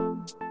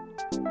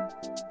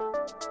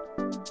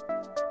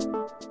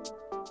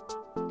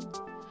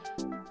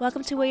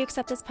Welcome to Will You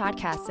Accept This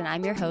podcast, and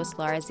I'm your host,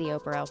 Laura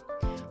Ziobro.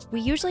 We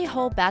usually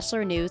hold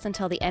Bachelor news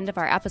until the end of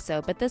our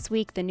episode, but this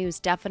week the news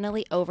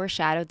definitely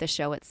overshadowed the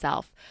show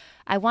itself.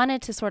 I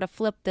wanted to sort of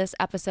flip this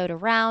episode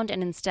around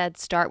and instead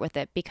start with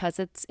it because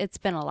it's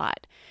been a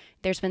lot.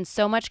 There's been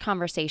so much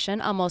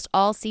conversation almost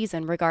all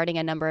season regarding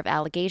a number of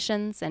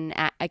allegations and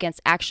against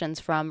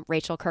actions from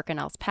Rachel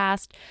Kirkconnell's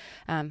past,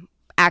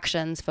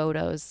 actions,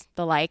 photos,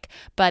 the like,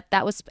 but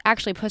that was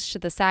actually pushed to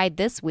the side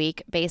this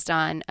week based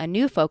on a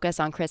new focus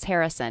on Chris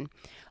Harrison.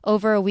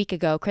 Over a week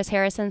ago, Chris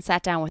Harrison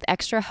sat down with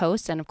extra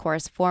host and, of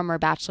course, former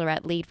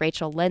Bachelorette lead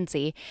Rachel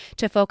Lindsay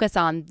to focus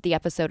on the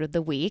episode of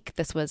the week.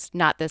 This was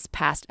not this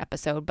past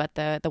episode, but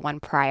the one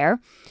prior.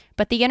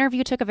 But the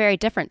interview took a very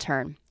different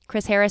turn.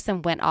 Chris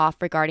Harrison went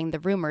off regarding the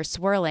rumors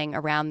swirling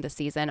around the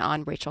season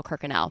on Rachel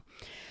Kirkconnell.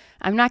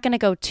 I'm not going to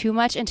go too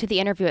much into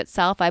the interview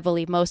itself. I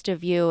believe most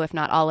of you, if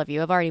not all of you,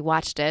 have already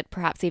watched it,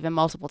 perhaps even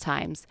multiple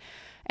times.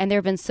 And there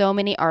have been so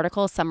many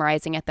articles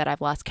summarizing it that I've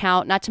lost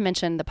count, not to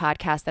mention the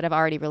podcasts that have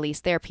already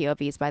released their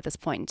POVs by this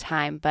point in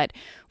time. But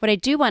what I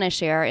do want to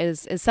share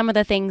is some of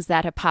the things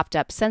that have popped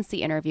up since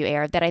the interview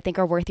aired that I think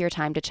are worth your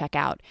time to check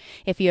out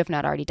if you have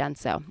not already done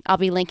so. I'll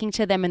be linking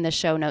to them in the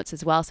show notes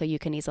as well so you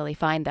can easily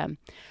find them.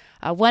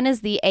 One is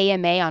the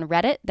AMA on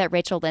Reddit that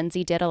Rachel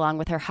Lindsay did along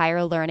with her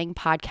Higher Learning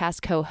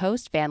podcast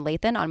co-host, Van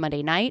Lathan, on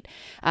Monday night.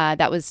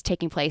 That was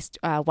taking place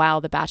while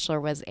The Bachelor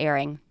was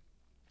airing.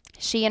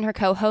 She and her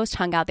co-host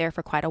hung out there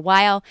for quite a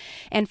while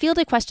and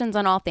fielded questions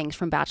on all things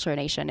from Bachelor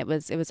Nation. It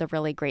was a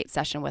really great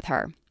session with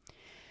her.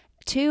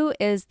 2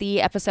 is the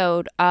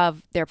episode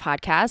of their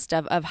podcast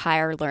of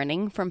Higher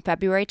Learning from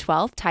February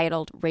 12th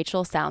titled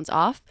Rachel Sounds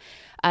Off.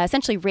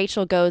 Essentially,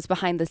 Rachel goes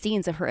behind the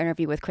scenes of her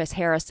interview with Chris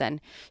Harrison.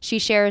 She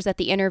shares that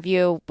the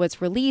interview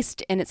was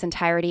released in its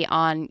entirety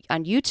on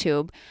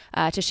YouTube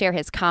to share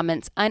his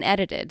comments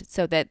unedited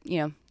so that,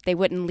 they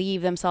wouldn't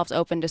leave themselves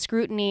open to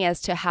scrutiny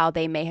as to how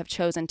they may have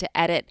chosen to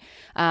edit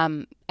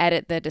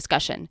the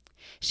discussion.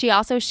 She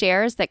also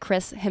shares that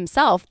Chris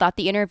himself thought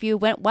the interview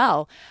went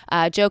well,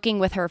 joking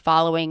with her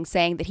following,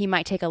 saying that he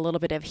might take a little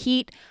bit of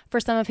heat for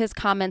some of his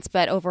comments,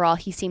 but overall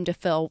he seemed to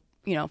feel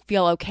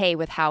okay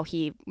with how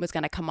he was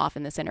going to come off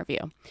in this interview.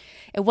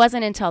 It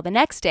wasn't until the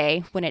next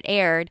day when it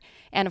aired,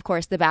 and of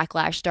course the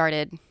backlash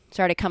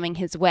started coming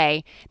his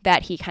way,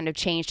 that he kind of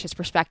changed his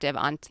perspective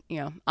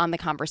on the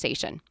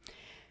conversation.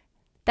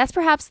 That's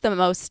perhaps the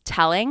most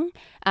telling,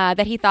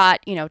 that he thought,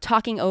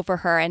 talking over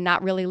her and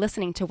not really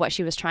listening to what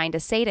she was trying to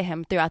say to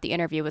him throughout the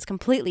interview was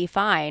completely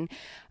fine.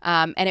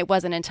 And it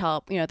wasn't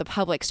until, the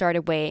public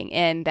started weighing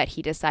in that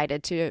he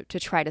decided to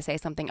try to say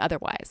something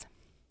otherwise.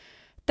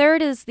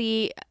 Third is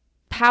the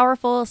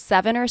powerful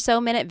 7 or so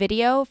minute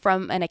video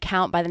from an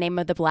account by the name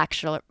of the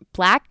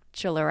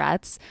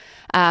Bachelorettes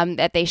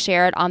that they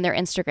shared on their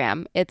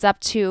Instagram. It's up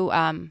to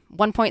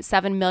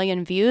 1.7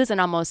 million views and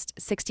almost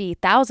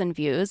 60,000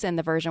 views in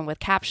the version with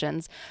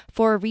captions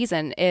for a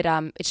reason. It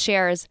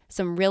shares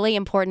some really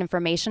important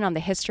information on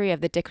the history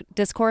of the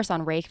discourse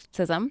on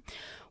racism,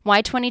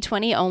 why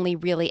 2020 only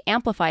really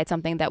amplified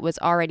something that was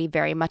already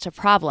very much a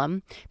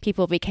problem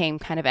people became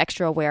kind of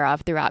extra aware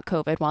of throughout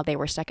COVID while they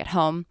were stuck at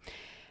home,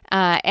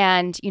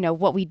 and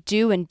what we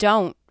do and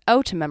don't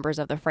owe to members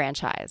of the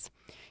franchise.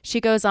 She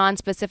goes on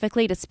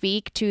specifically to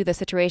speak to the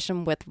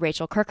situation with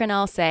Rachel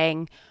Kirkconnell,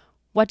 saying,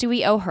 "What do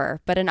we owe her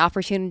but an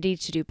opportunity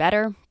to do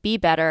better, be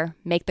better,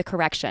 make the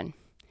correction?"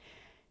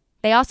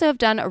 They also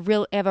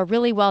have a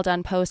really well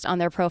done post on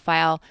their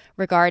profile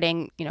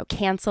regarding,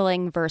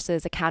 canceling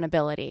versus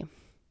accountability.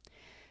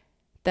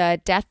 The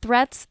death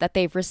threats that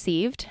they've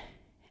received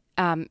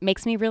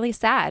makes me really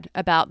sad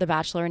about the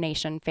Bachelor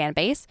Nation fan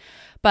base,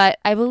 but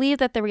I believe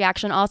that the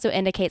reaction also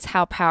indicates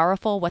how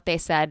powerful what they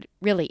said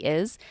really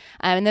is,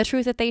 and the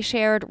truth that they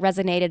shared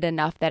resonated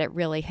enough that it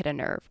really hit a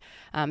nerve.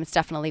 It's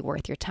definitely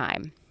worth your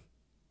time.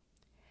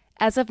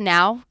 As of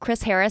now,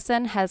 Chris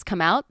Harrison has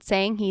come out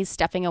saying he's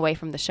stepping away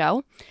from the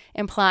show,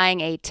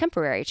 implying a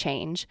temporary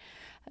change.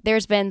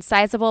 There's been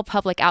sizable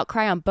public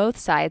outcry on both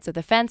sides of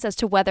the fence as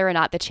to whether or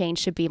not the change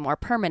should be more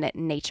permanent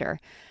in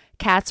nature.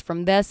 Cats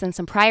from this and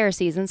some prior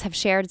seasons have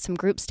shared some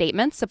group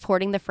statements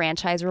supporting the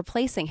franchise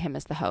replacing him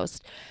as the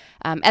host.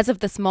 As of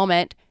this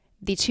moment,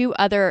 the 2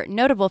 other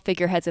notable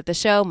figureheads of the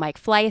show,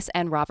 Mike Fleiss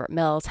and Robert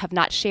Mills, have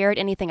not shared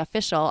anything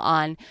official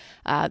on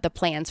the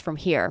plans from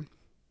here.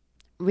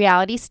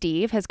 Reality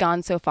Steve has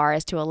gone so far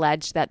as to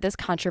allege that this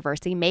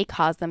controversy may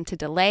cause them to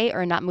delay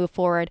or not move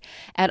forward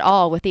at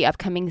all with the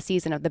upcoming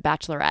season of The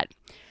Bachelorette.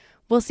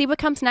 We'll see what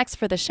comes next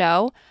for the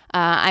show.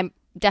 I'm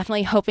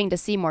definitely hoping to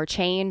see more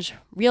change,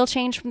 real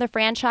change from the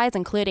franchise,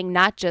 including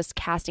not just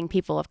casting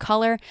people of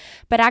color,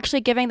 but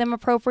actually giving them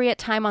appropriate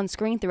time on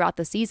screen throughout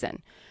the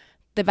season.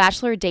 The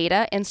Bachelor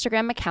Data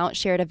Instagram account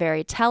shared a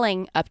very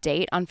telling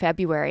update on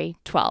February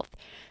 12th.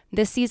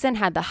 This season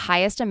had the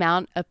highest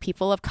amount of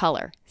people of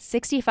color,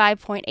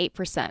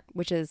 65.8%,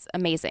 which is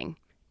amazing.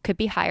 Could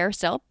be higher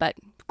still, but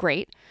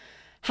great.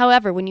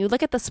 However, when you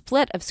look at the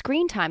split of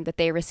screen time that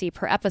they receive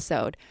per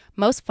episode,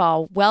 most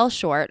fall well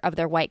short of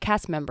their white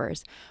cast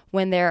members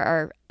when there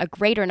are a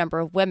greater number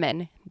of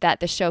women that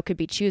the show could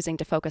be choosing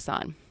to focus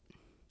on.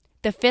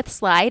 The fifth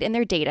slide in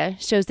their data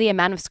shows the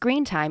amount of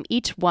screen time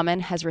each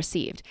woman has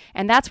received.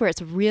 And that's where it's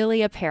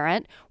really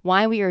apparent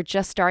why we are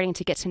just starting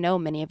to get to know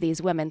many of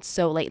these women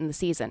so late in the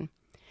season.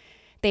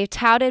 They've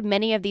touted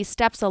many of these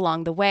steps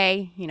along the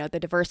way, the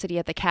diversity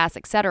of the cast,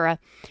 etc.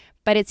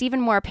 But it's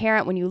even more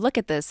apparent when you look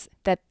at this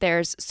that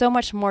there's so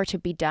much more to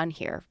be done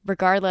here.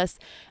 Regardless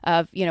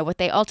of, what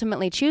they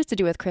ultimately choose to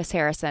do with Chris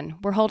Harrison,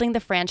 we're holding the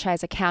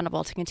franchise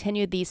accountable to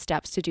continue these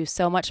steps to do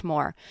so much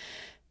more.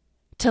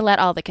 To let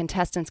all the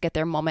contestants get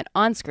their moment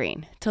on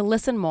screen, to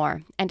listen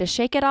more, and to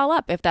shake it all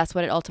up if that's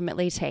what it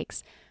ultimately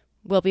takes.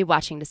 We'll be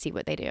watching to see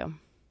what they do.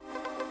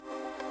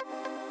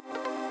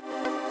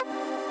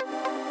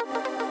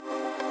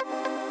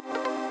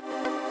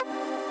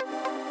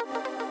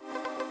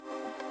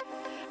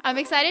 I'm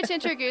excited to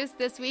introduce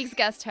this week's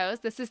guest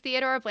host. This is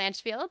Theodora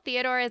Blanchfield.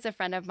 Theodora is a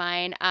friend of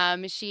mine.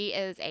 She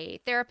is a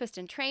therapist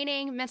in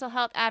training, mental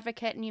health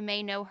advocate, and you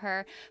may know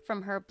her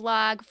from her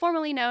blog,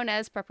 formerly known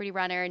as Property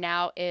Runner,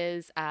 now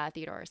is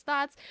Theodora's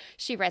Thoughts.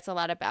 She writes a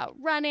lot about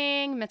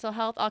running, mental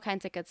health, all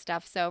kinds of good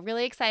stuff. So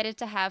really excited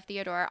to have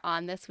Theodora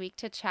on this week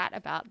to chat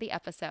about the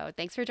episode.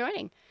 Thanks for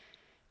joining.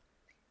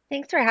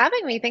 Thanks for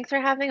having me. Thanks for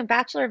having a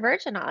Bachelor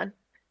Virgin on.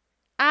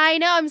 I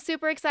know, I'm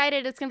super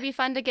excited. It's going to be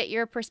fun to get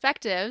your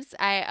perspectives.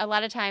 A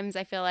lot of times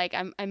I feel like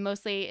I'm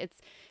mostly, it's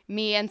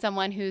me and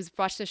someone who's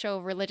watched the show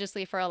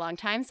religiously for a long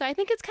time. So I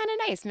think it's kind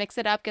of nice. Mix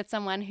it up, get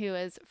someone who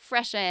is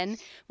fresh in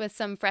with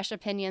some fresh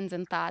opinions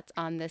and thoughts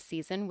on this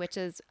season, which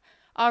has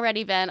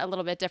already been a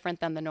little bit different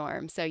than the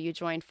norm. So you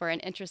joined for an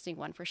interesting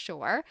one for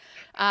sure.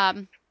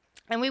 And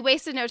we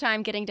wasted no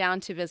time getting down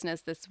to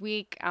business this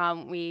week.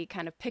 We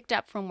kind of picked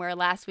up from where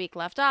last week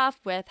left off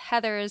with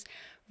Heather's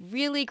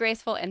really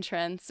graceful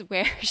entrance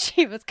where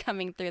she was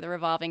coming through the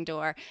revolving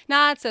door,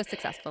 not so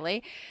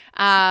successfully,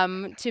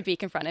 to be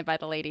confronted by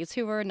the ladies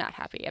who were not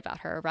happy about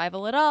her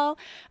arrival at all.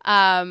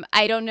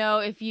 I don't know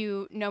if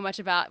you know much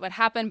about what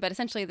happened, but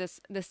essentially this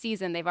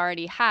season they've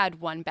already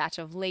had one batch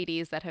of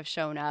ladies that have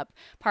shown up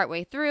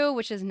partway through,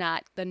 which is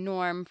not the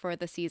norm for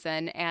the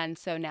season. And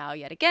so now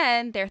yet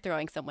again, they're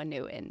throwing someone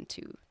new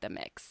into the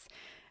mix.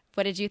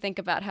 What did you think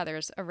about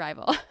Heather's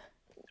arrival?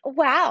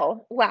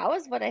 Wow. Wow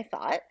is what I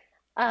thought.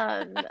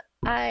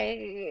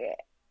 I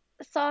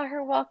saw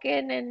her walk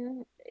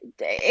in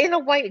a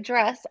white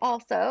dress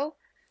also.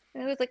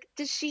 And I was like,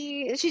 is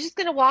she just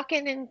gonna walk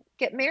in and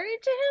get married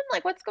to him?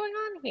 Like, what's going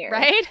on here?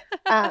 Right?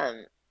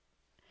 Um,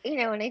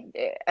 and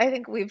I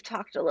think we've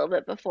talked a little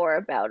bit before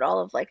about all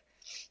of like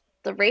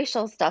the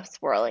racial stuff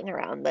swirling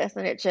around this,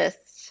 and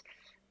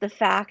the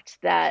fact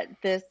that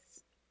this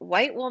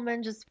white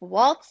woman just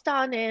waltzed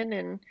on in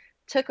and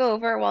took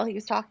over while he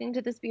was talking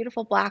to this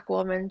beautiful black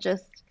woman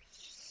just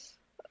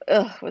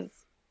was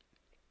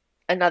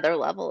another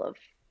level of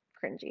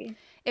cringy.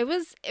 It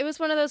was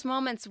one of those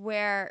moments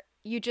where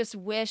you just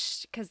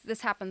wish, because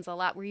this happens a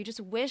lot, where you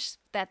just wish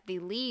that the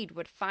lead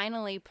would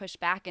finally push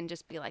back and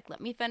just be like, let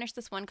me finish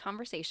this one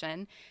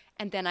conversation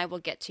and then I will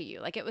get to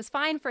you. Like, it was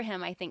fine for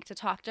him, I think, to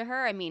talk to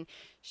her. I mean,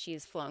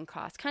 she's flown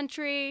cross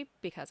country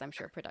because I'm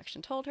sure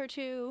production told her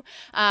to.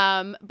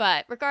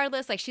 But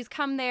regardless, like, she's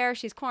come there,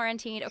 she's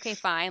quarantined. Okay,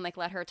 fine. Like,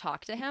 let her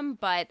talk to him.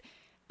 But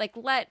like,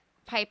 let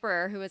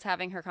Piper, who was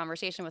having her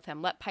conversation with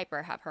him, let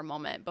Piper have her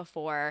moment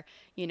before,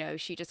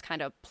 she just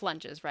kind of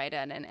plunges right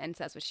in and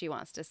says what she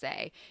wants to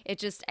say. It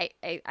just,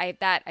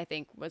 that I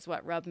think was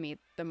what rubbed me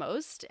the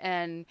most.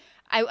 And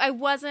I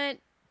wasn't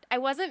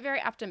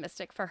very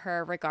optimistic for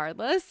her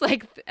regardless,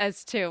 like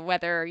as to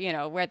whether,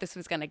 where this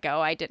was going to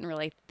go. I didn't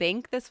really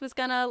think this was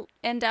going to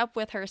end up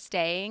with her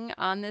staying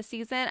on this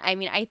season. I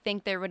mean, I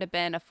think there would have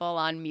been a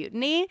full-on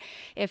mutiny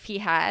if he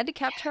had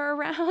kept her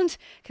around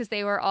because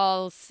they were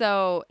all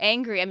so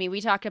angry. I mean,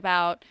 we talked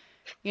about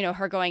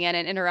her going in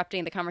and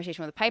interrupting the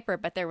conversation with Piper,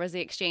 but there was the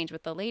exchange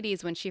with the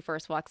ladies when she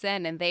first walks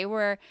in, and they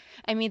were,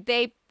 I mean,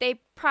 they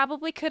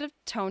probably could have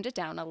toned it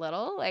down a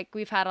little. Like,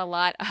 we've had a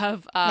lot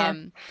of, Yeah.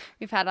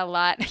 we've had a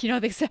lot,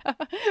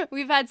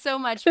 we've had so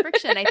much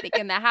friction, I think,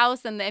 in the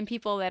house, and then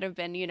people that have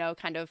been,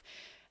 kind of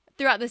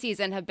throughout the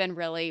season have been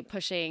really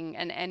pushing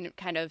and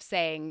kind of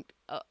saying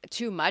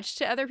too much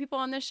to other people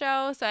on the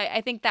show. So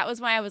I think that was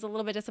why I was a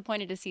little bit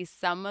disappointed to see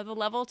some of the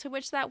level to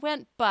which that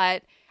went,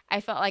 but I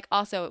felt like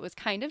also it was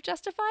kind of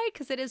justified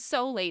because it is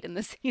so late in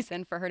the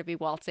season for her to be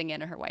waltzing in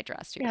her white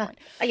dress, to your Yeah. point.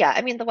 Yeah.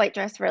 I mean, the white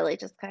dress really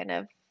just kind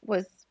of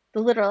was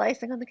the literal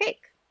icing on the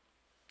cake.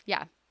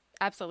 Yeah,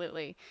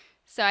 absolutely.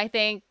 So I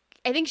think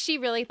she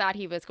really thought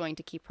he was going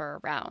to keep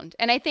her around.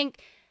 And I think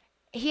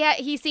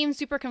he seems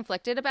super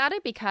conflicted about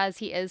it because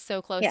he is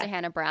so close to Yeah.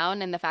 Hannah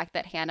Brown, and the fact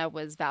that Hannah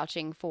was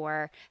vouching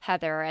for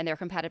Heather and their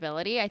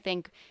compatibility. I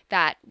think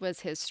that was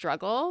his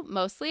struggle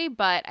mostly,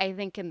 but I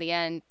think in the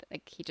end,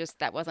 like,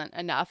 that wasn't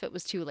enough. It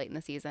was too late in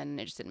the season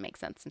and it just didn't make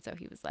sense. And so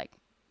he was like,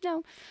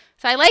 no.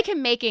 So I like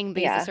him making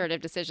these Yeah.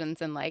 assertive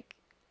decisions and like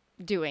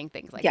doing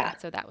things like Yeah. that.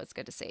 So that was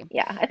good to see.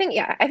 Yeah. I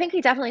think he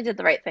definitely did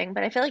the right thing,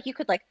 but I feel like you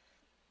could like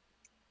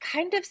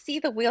kind of see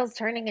the wheels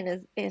turning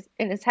in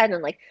his head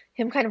and like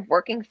him kind of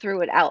working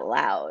through it out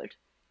loud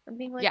and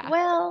being like, Yeah.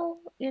 well.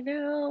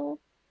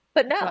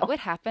 But Like, what no. would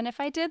happen if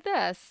I did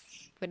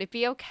this? Would it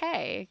be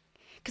okay?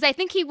 Because I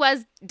think he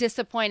was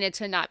disappointed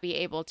to not be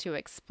able to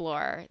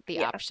explore the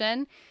Yeah.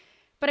 option.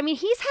 But I mean,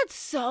 he's had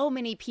so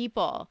many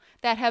people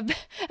that have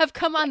have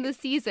come on the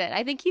season.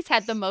 I think he's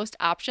had the most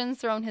options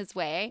thrown his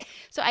way.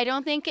 So I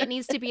don't think it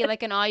needs to be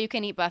like an all you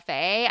can eat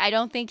buffet. I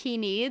don't think he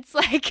needs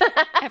like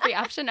every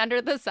option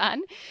under the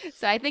sun.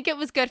 So I think it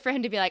was good for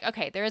him to be like,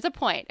 okay, there is a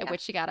point at Yeah.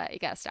 which you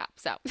gotta stop.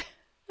 So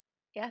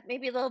Yeah.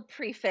 Maybe a little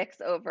prefix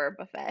over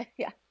buffet.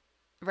 Yeah.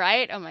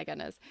 right? Oh my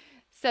goodness.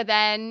 So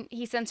then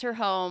he sends her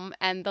home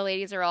and the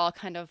ladies are all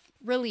kind of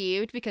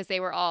relieved because they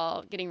were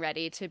all getting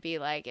ready to be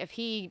like if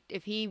he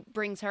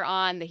brings her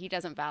on that he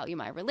doesn't value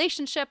my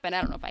relationship and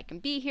I don't know if I can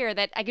be here,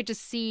 that I could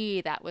just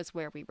see that was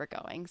where we were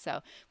going.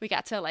 So we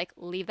got to like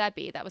leave that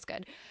be. That was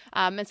good.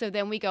 And so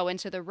then we go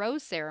into the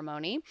rose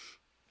ceremony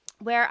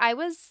where I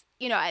was,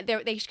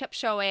 they kept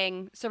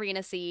showing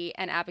Serena C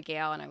and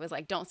Abigail, and I was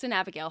like, don't send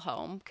Abigail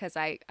home because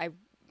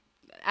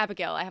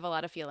Abigail, I have a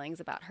lot of feelings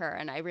about her,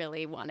 and I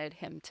really wanted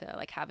him to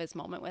like have his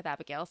moment with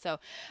Abigail. So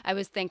I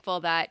was thankful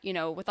that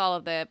with all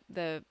of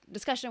the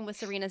discussion with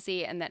Serena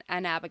C and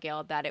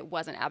Abigail, that it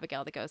wasn't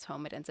Abigail that goes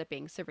home. It ends up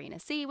being Serena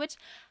C, which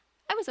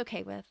I was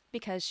okay with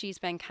because she's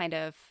been kind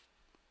of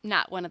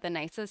not one of the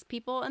nicest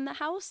people in the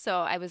house. So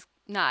I was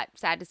not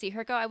sad to see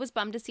her go. I was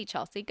bummed to see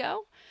Chelsea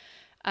go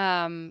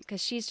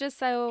because she's just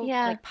so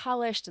Yeah. like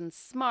polished and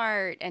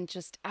smart and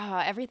just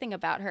everything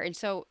about her and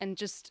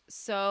just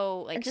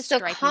so And like just so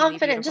strikingly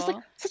confident, just like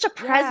beautiful. such a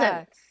Yeah,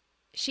 presence.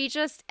 she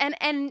just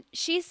and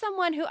she's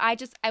someone who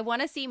I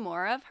want to see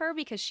more of her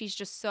because she's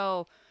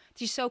so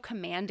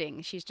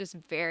commanding. She's just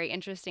very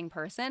interesting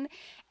person,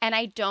 and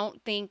I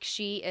don't think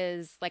she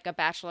is like a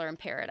Bachelor in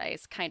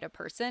Paradise kind of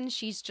person.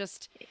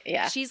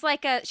 Yeah. She's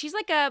like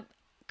a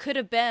could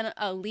have been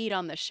a lead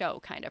on the show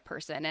kind of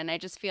person, and I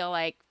feel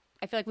like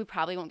we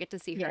probably won't get to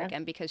see her Yeah.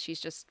 again because she's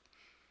just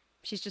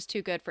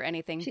too good for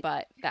anything She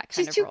but that kind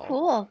she's of too role.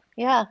 cool.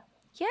 Yeah.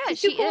 Yeah,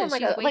 She's too she cool in is.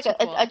 like She's a way like too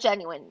a, a cool.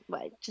 genuine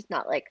way. Just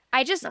not like I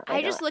I just know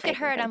look at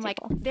her faking and kind I'm of like,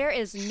 people. there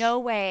is no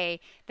way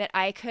that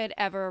I could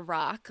ever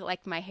rock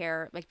like my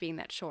hair like being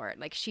that short.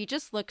 Like she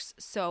just looks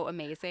so I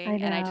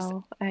amazing, and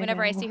know. I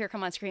whenever I see know. her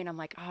come on screen, I'm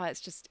like, oh, it's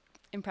just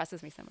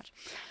impresses me so much.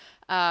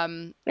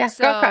 Yeah,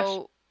 girl crush.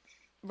 So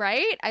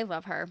right, I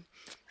love her.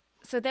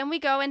 So then we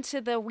go into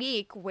the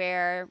week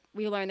where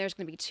we learn there's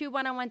going to be two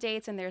one-on-one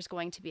dates and there's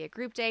going to be a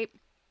group date.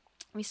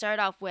 We start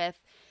off with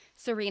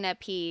Serena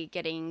P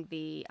getting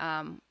the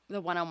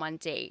one-on-one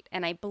date,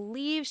 and I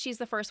believe she's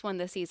the first one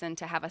this season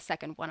to have a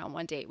second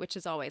one-on-one date, which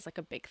is always like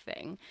a big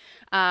thing,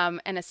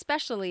 and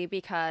especially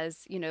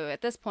because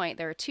at this point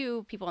there are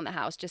two people in the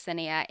house,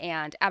 Jasenia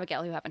and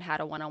Abigail, who haven't had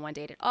a one-on-one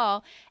date at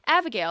all.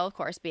 Abigail, of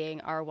course, being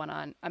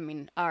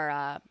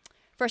our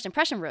first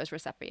impression rose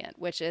recipient,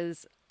 which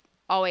is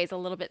always a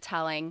little bit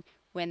telling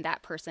when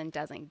that person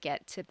doesn't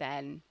get to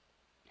then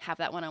have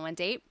that one-on-one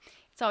date.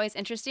 It's always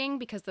interesting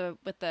because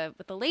with the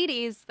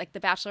ladies, like the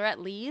Bachelorette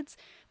leads,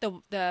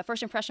 the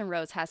first impression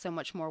rose has so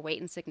much more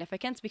weight and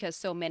significance because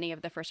so many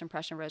of the first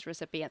impression rose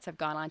recipients have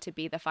gone on to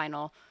be the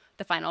final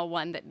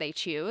one that they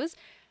choose.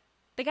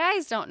 The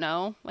guys don't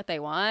know what they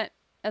want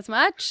as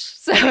much,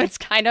 so it's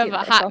kind of a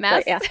hot Universal, but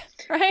mess, yeah.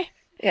 right?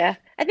 Yeah.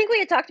 I think we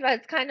had talked about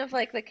it's kind of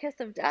like the kiss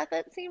of death,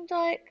 it seemed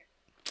like.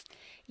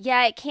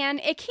 Yeah, it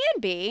can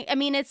be. I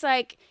mean, it's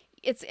like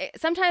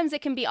sometimes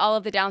it can be all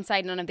of the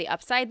downside, none of the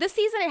upside. This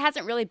season, it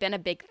hasn't really been a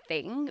big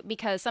thing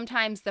because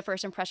sometimes the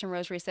first impression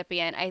rose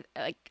recipient, I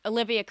like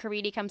Olivia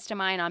Caridi comes to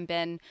mind on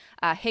Ben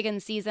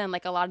Higgins' season.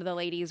 Like a lot of the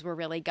ladies were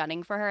really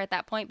gunning for her at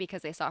that point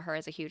because they saw her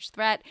as a huge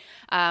threat.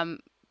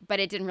 But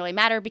it didn't really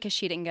matter because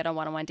she didn't get a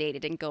one-on-one date.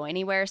 It didn't go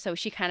anywhere. So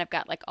she kind of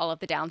got like all of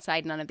the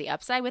downside, none of the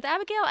upside. With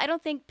Abigail, I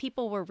don't think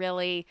people were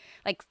really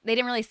like, they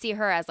didn't really see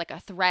her as like a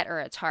threat or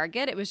a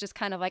target. It was just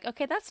kind of like,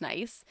 okay, that's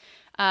nice.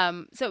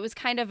 So it was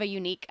kind of a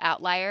unique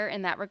outlier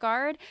in that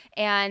regard.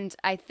 And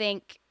I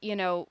think,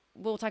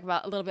 we'll talk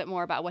about a little bit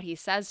more about what he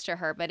says to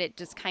her, but it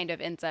just kind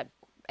of ends up,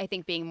 I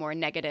think, being more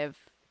negative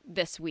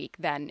this week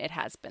than it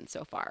has been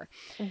so far.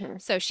 Hmm.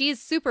 So she's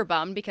super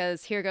bummed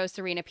because here goes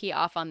Serena P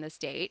off on this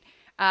date.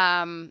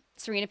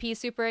 Serena P is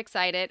super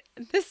excited.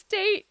 This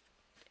date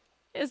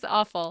is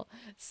awful.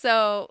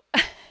 So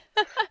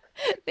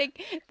they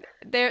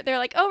they're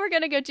like, oh, we're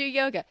gonna go do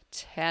yoga,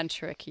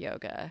 tantric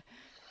yoga.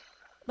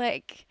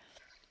 Like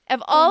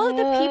of all of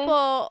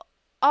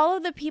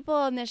the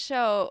people in this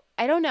show,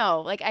 I don't know.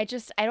 Like I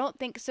don't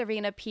think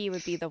Serena P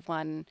would be the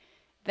one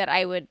that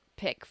I would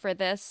pick for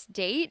this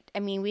date. I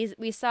mean, we've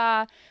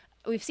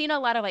seen a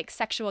lot of like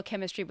sexual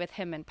chemistry with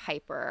him and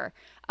Piper.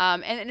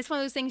 And it's one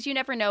of those things you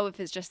never know if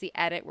it's just the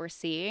edit we're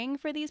seeing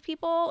for these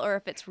people or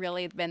if it's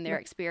really been their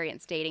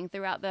experience dating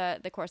throughout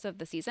the course of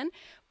the season.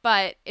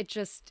 But it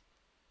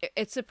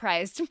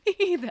surprised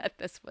me that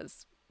this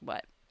was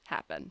what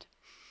happened.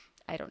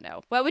 I don't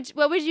know. What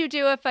would you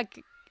do if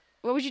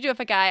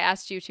a guy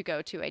asked you to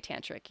go to a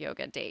tantric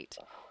yoga date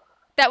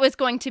that was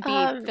going to be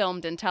Um,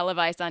 filmed and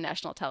televised on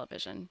national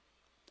television?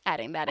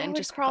 Adding that I in would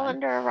just for crawl fun.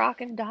 under a rock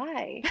and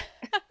die.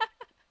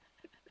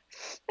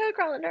 I would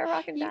crawl under a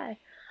rock and You die.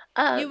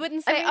 You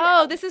wouldn't I say, mean,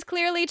 "Oh, this is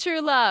clearly true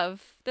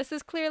love. This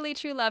is clearly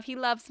true love. He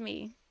loves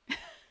me."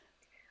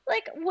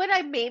 like, would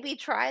I maybe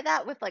try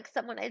that with like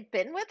someone I'd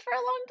been with for a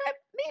long time?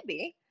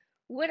 Maybe.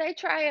 Would I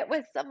try it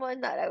with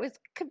someone that I was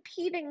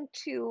competing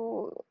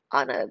to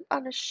on a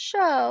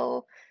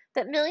show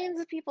that millions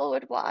of people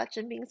would watch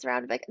and being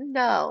surrounded by?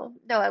 No,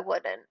 no, I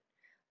wouldn't.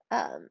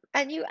 And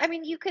I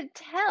mean, you could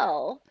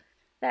tell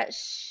that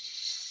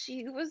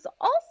she was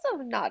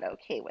also not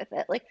okay with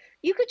it. Like,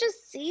 you could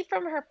just see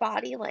from her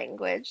body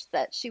language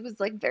that she was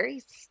like very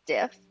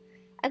stiff.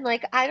 And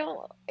like, I don't,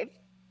 if,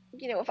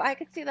 if I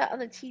could see that on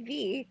the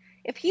TV,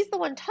 if he's the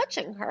one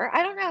touching her,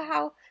 I don't know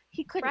how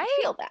he couldn't Right?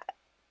 feel that.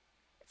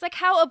 It's like,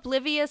 how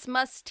oblivious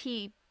must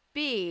he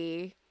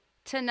be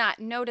to not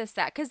notice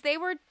that? Because they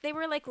were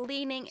like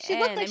leaning She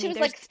looked in. like I she mean, was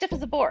there's like stiff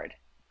as a board.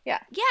 Yeah.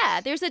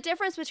 yeah, there's a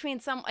difference between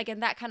some, like,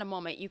 in that kind of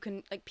moment, you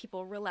can, like,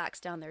 people relax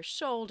down their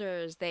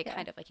shoulders, they Yeah.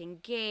 kind of like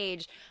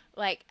engage.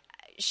 Like,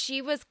 she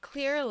was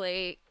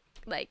clearly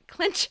like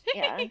clenching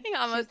Yeah. She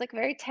almost. was like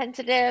very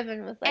tentative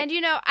and was And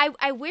like,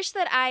 I wish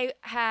that I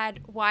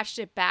had watched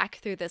it back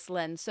through this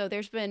lens. So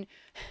there's been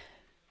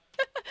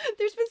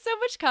so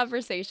much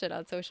conversation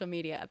on social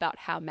media about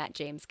how Matt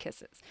James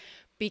kisses,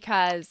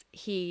 because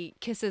he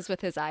kisses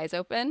with his eyes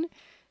open.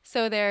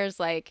 So there's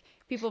like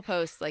people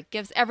post like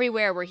gifs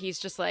everywhere where he's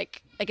just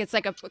like it's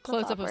like a that's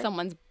close up of awkward.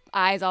 someone's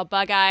eyes all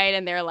bug eyed,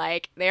 and they're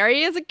like, there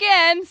he is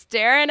again,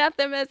 staring at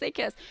them as they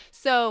kiss.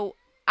 So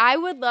I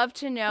would love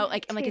to know, Oh,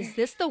 like, I'm like, is dear.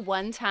 this the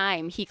one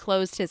time he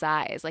closed his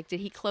eyes? Like, did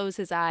he close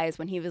his eyes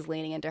when he was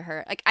leaning into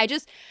her? Like, I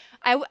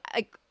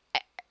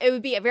it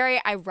would be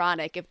very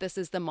ironic if this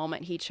is the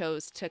moment he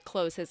chose to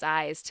close his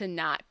eyes to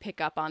not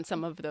pick up on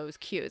some of those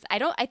cues.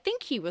 I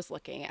think he was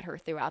looking at her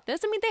throughout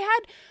this. I mean, they had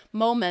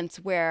moments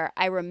where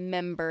I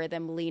remember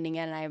them leaning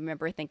in, and I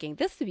remember thinking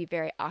this would be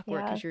very awkward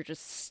Yeah. because you're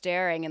just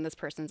staring in this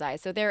person's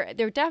eyes. So there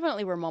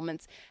definitely were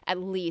moments, at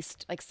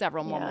least like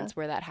several Yeah. moments,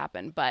 where that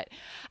happened. But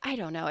I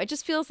don't know. It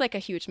just feels like a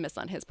huge miss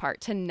on his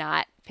part to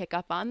not pick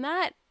up on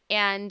that.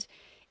 And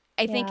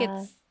I think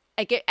Yeah. it's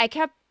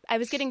I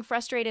was getting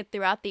frustrated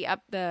throughout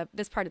the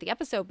this part of the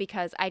episode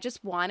because I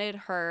just wanted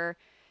her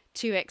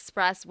to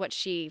express what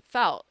she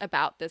felt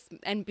about this,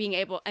 and be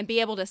able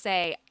to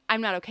say, I'm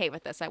not okay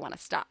with this. I want to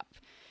stop.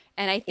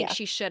 And I think Yeah.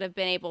 she should have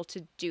been able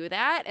to do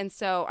that. And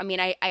so, I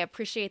mean, I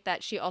appreciate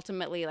that she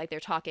ultimately, like,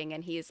 they're talking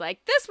and he's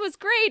like, this was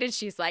great. And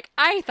she's like,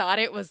 I thought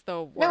it was the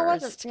No, it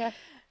wasn't. worst. Yeah.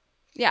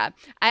 Yeah.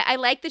 I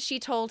like that she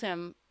told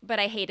him, but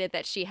I hated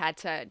that she had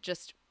to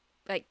just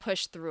like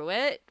push through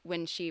it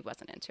when she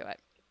wasn't into it.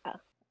 Yeah.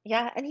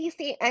 Yeah.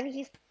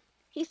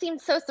 He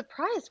seemed so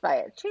surprised by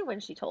it too when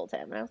she told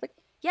him. And I was like,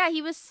 Yeah,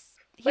 he where was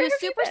have you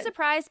super been?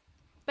 surprised,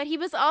 but he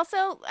was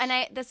also, and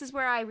I this is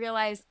where I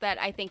realized that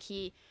I think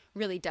he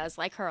really does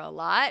like her a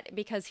lot,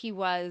 because he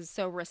was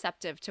so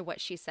receptive to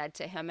what she said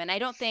to him. And I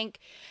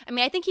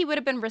think he would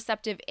have been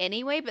receptive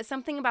anyway, but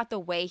something about the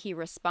way he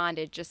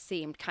responded just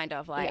seemed kind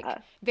of like Yeah.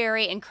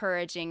 very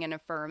encouraging and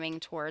affirming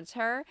towards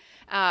her.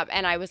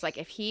 And I was like,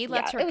 if he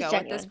lets Yeah. her It was go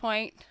at this genuine.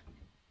 point,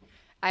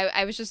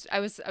 I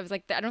was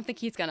like, I don't think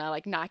he's gonna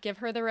like not give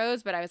her the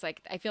rose, but I was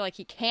like, I feel like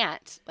he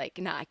can't like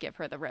not give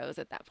her the rose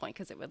at that point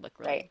because it would look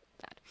Right. really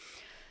bad.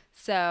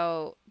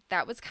 So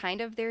that was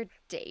kind of their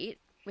date,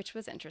 which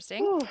was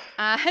interesting. Whew.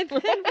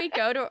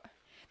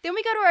 Then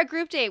we go to our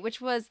group date,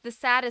 which was the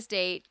saddest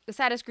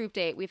group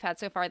date we've had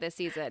so far this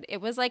season.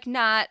 It was like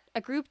not a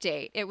group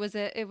date. It was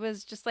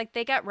just like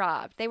they got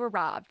robbed. They were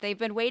robbed. They've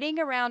been waiting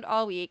around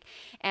all week,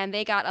 and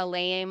they got a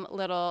lame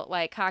little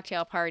like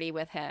cocktail party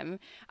with him.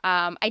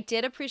 I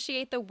did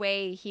appreciate the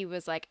way he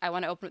was like, I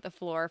want to open up the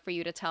floor for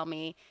you to tell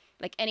me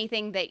like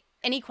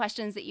any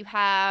questions that you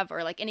have,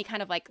 or like any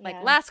kind of like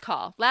Yeah. last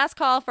call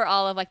for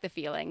all of like the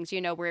feelings,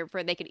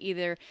 where they could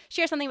either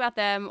share something about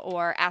them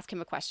or ask him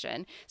a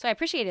question. So I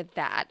appreciated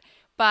that,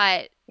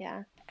 but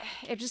Yeah.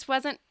 it just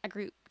wasn't a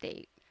group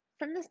date.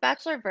 From this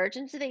Bachelor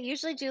Virgin, do they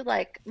usually do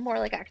like more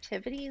like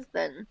activities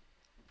than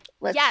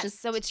let's Yes,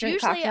 so just it's drink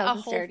usually cocktails a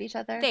and stare whole at each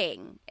other?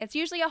 thing. It's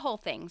usually a whole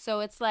thing.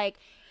 So it's like,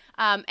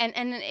 and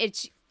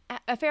it's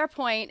a fair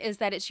point is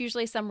that it's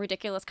usually some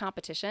ridiculous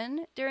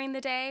competition during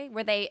the day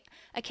where they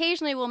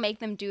occasionally will make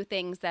them do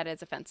things that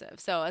is offensive.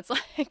 So it's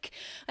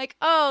like,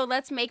 oh,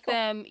 let's make Cool.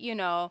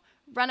 them,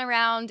 run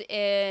around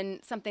in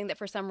something that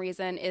for some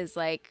reason is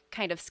like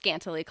kind of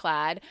scantily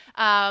clad,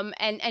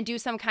 and do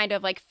some kind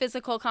of like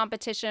physical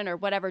competition or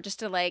whatever, just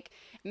to like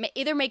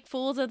either make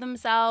fools of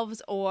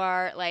themselves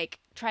or like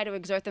try to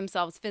exert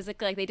themselves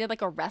physically. Like they did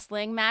like a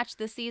wrestling match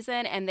this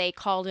season, and they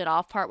called it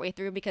off partway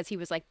through because he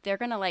was like, they're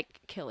gonna like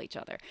kill each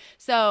other.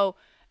 So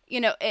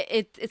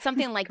it's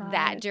something like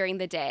that God. during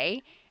the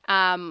day.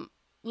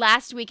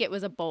 Last week it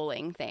was a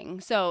bowling thing,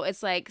 so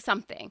it's like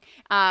something,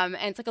 and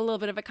it's like a little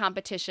bit of a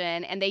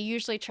competition, and they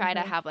usually try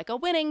to Hmm. have like a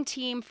winning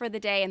team for the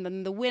day, and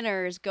then the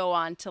winners go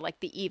on to like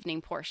the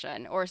evening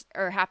portion, or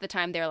half the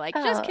time they're like,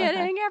 just Oh, okay.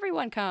 kidding,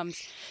 everyone comes.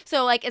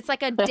 So like it's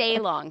like a day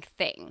long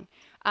thing.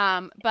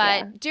 Yeah.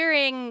 But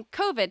during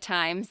COVID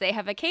times, they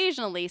have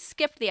occasionally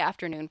skipped the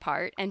afternoon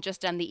part and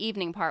just done the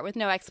evening part with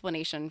no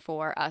explanation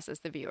for us as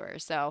the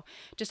viewers. So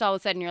just all of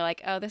a sudden you're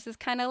like, oh, this is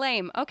kind of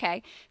lame.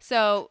 Okay.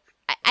 So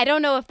I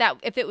don't know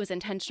if it was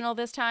intentional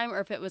this time or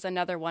if it was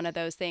another one of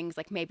those things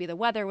like maybe the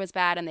weather was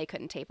bad and they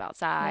couldn't tape Yeah.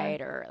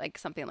 outside or like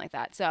something like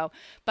that. So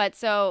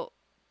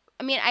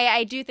I mean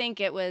I do think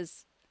it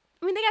was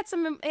I mean they had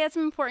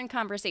some important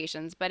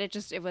conversations, but it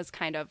was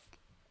kind of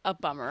a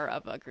bummer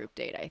of a group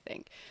date, I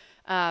think.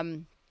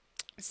 Um,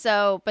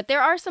 but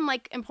there are some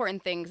like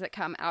important things that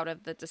come out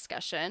of the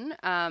discussion.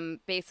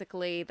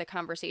 Basically, the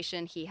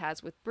conversation he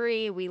has with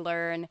Bree, we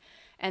learn,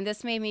 and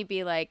this made me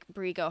be like,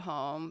 Bree, go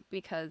home,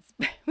 because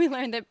we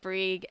learned that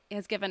Bree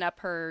has given up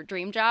her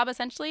dream job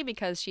essentially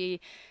because she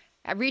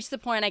reached the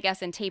point, I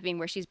guess, in taping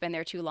where she's been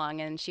there too long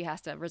and she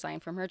has to resign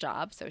from her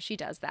job. So she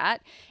does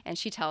that, and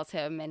she tells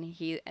him, and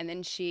he's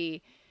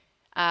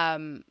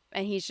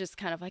just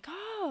kind of like,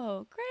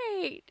 oh,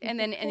 great, and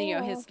then and you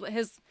know Cool.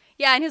 his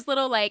yeah, and his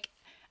little like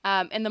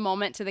in the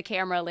moment to the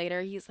camera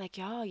later, he's like,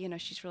 oh, you know,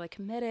 she's really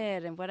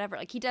committed and whatever.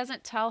 Like, he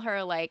doesn't tell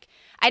her, like,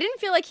 I didn't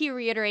feel like he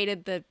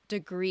reiterated the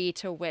degree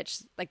to which,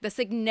 like, the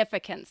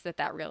significance that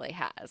that really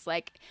has.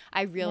 Like,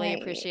 I really Right.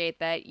 appreciate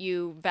that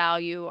you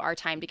value our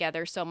time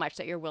together so much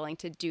that you're willing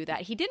to do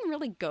that. He didn't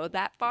really go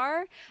that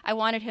far. I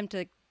wanted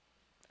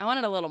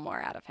a little more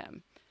out of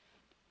him.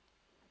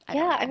 I don't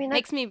Yeah, I know. mean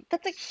Makes me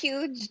that's a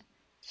huge,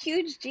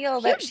 huge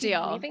deal that huge she's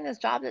deal. leaving this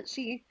job that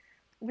she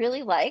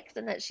really likes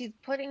and that she's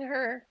putting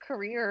her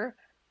career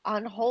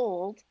on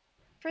hold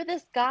for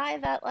this guy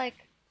that like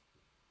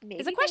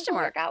It's a maybe things question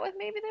will work mark. out with,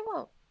 maybe they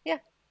won't. Yeah.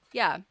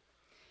 Yeah.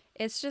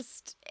 It's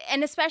just,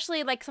 and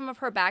especially like some of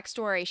her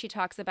backstory, she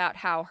talks about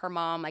how her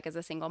mom, like as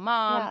a single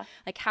mom, Yeah.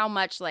 like how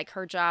much like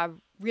her job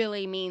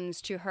really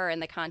means to her in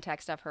the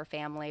context of her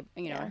family,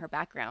 you know, and Yeah. her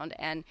background.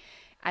 And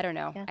I don't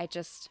know. Yeah.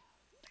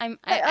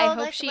 But I oh, hope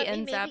like she let me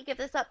ends up maybe give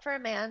this up for a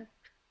man.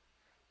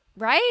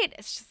 right.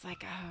 It's just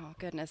like, oh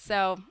goodness.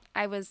 So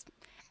I was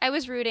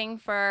rooting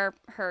for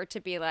her to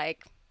be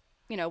like,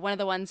 you know, one of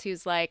the ones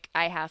who's like,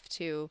 I have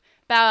to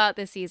bow out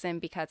this season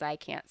because I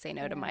can't say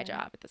no to my Yeah.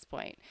 job at this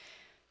point.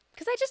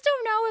 Because I just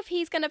don't know if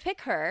he's going to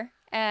pick her.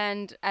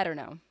 And I don't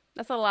know.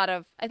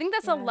 I think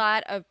that's a Yeah.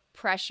 lot of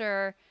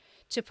pressure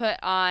to put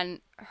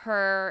on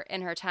her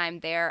in her time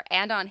there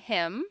and on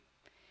him.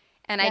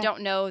 And I Yeah.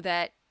 don't know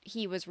that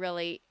he was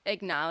really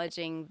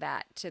acknowledging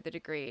that to the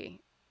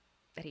degree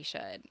that he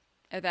should,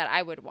 or that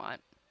I would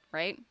want,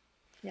 right?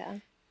 Yeah.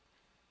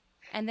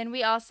 And then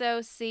we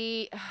also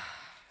see,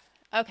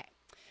 okay,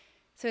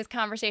 so his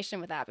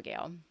conversation with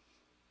Abigail.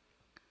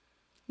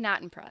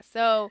 Not impressed.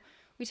 So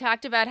we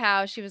talked about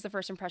how she was the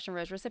first impression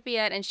rose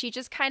recipient, and she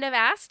just kind of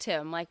asked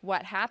him, like,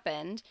 what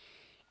happened.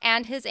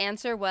 And his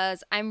answer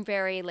was, I'm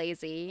very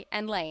lazy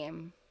and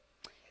lame.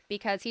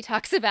 Because he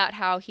talks about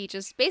how he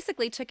just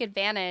basically took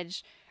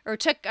advantage or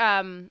took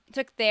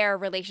their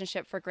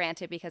relationship for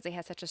granted because they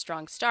had such a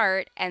strong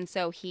start, and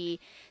so he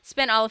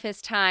spent all of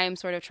his time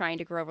sort of trying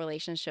to grow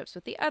relationships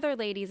with the other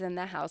ladies in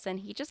the house,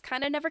 and he just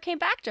kind of never came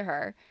back to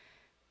her.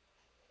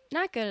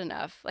 Not good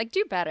enough. Like,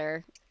 do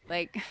better.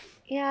 Like,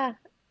 Yeah.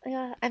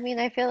 Yeah. I mean,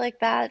 I feel like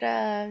that'd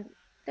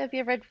be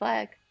a red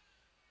flag.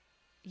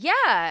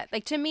 yeah,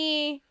 like to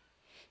me,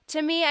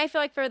 I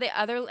feel like for the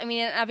other, I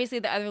mean, obviously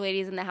the other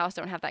ladies in the house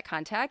don't have that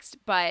context,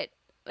 but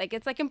like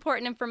it's like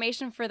important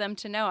information for them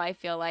to know. I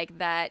feel like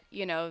that,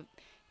 you know,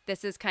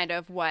 this is kind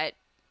of what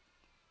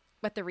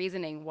the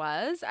reasoning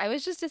was. I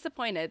was just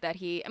disappointed that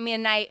I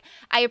mean, I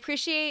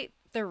appreciate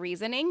the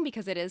reasoning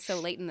because it is so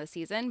late in the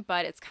season,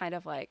 but it's kind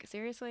of like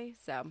seriously.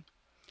 So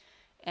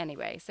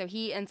anyway, so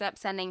he ends up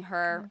sending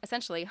her Yeah.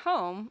 essentially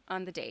home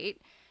on the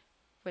date,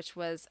 which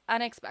was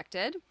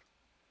unexpected.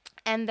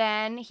 And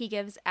then he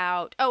gives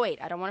out, oh,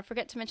 wait, I don't want to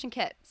forget to mention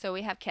Kit. So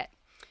we have Kit,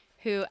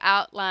 who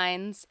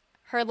outlines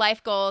her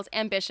life goals,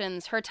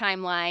 ambitions, her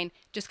timeline,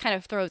 just kind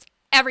of throws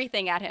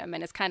everything at him.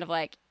 And it's kind of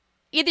like,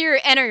 either you're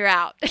in or you're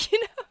out. You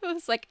know, it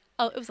was like,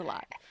 oh, it was a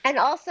lot. And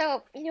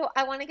also,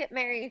 I want to get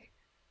married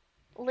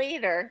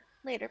later,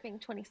 later being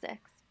 26,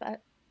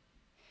 but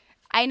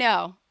I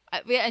know.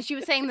 And she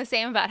was saying the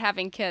same about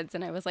having kids.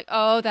 And I was like,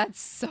 oh,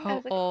 that's I so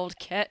was like, old,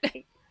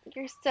 Kit.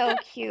 you're so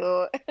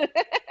cute.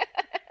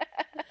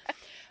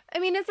 I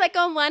mean, it's like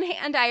on one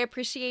hand, I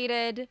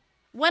appreciated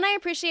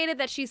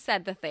that she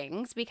said the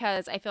things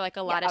because I feel like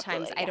a Yeah, lot of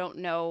times absolutely. I Yeah. don't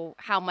know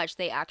how much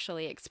they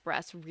actually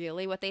express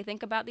really what they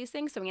think about these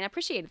things. So I mean, I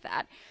appreciated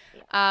that.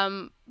 Yeah.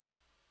 Um,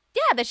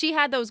 yeah, that she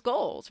had those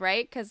goals,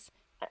 right? Because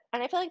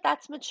And I feel like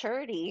that's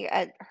maturity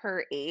at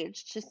her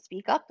age to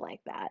speak up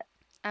like that.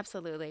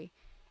 absolutely.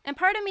 And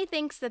part of me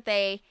thinks that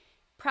they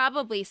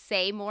probably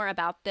say more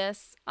about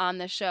this on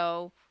the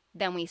show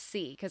than we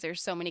see because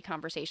there's so many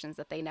conversations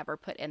that they never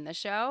put in the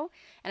show.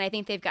 And I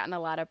think they've gotten a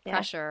lot of Yeah.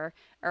 pressure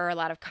or a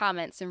lot of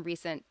comments in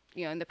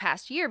in the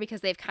past year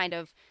because they've kind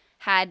of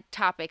had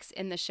topics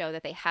in the show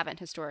that they haven't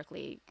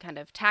historically kind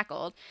of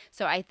tackled.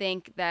 So I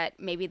think that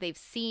maybe they've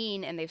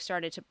seen and they've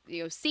started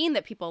to, seen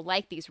that people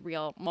like these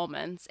real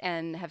moments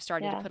and have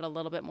started to Yeah. put a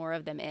little bit more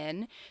of them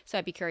in. So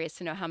I'd be curious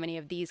to know how many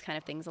of these kind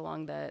of things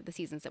along the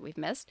seasons that we've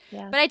missed.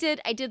 Yeah. But I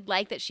did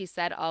like that she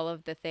said all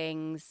of the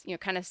things,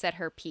 kind of said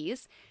her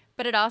piece.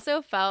 But it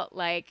also felt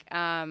like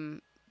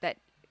that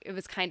it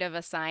was kind of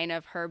a sign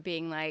of her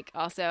being like,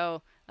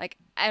 also like,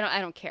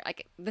 I don't care.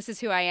 Like, this is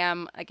who I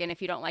am. Again,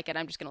 if you don't like it,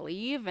 I'm just going to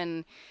leave.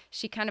 And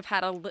she kind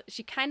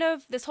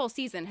of this whole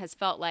season has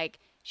felt like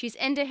she's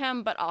into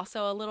him, but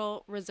also a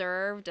little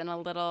reserved and a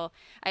little,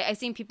 I've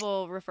seen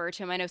people refer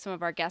to him. I know some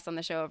of our guests on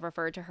the show have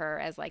referred to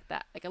her as like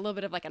that, like a little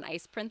bit of like an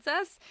ice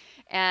princess.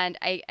 And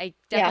I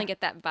definitely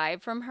get that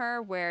vibe from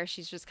her where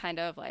she's just kind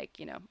of like,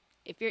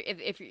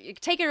 if you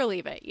take it or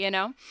leave it,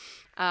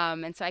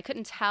 and so I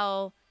couldn't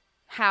tell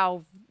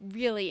how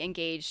really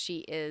engaged she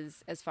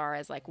is as far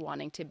as like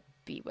wanting to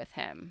be with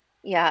him.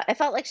 Yeah, I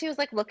felt like she was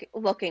like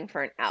looking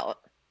for an out.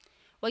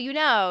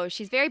 Well,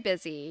 she's very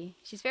busy.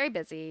 She's very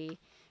busy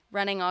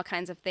running all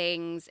kinds of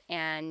things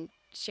and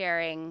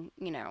sharing,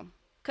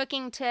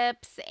 cooking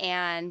tips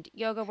and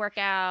yoga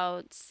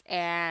workouts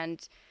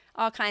and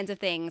all kinds of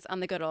things on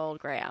the good old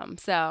gram.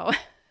 So,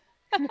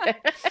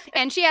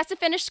 and she has to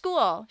finish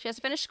school.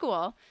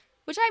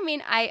 Which I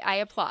mean, I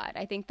applaud.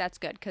 I think that's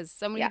good because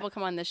so many people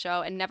come on the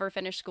show and never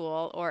finish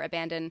school or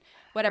abandon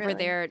whatever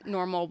their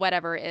normal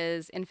whatever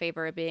is in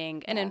favor of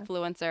being an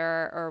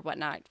influencer or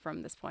whatnot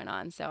from this point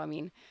on. So, I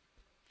mean,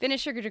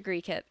 finish your degree,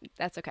 Kit.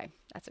 That's okay.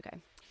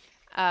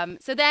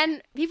 So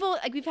then people,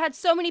 like we've had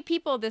so many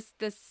people this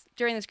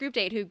during this group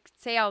date who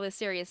say all this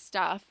serious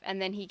stuff, and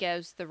then he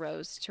gives the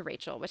rose to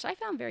Rachel, which I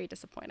found very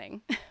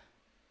disappointing.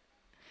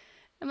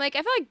 I'm like,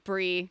 I feel like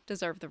Bree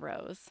deserved the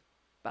rose,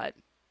 but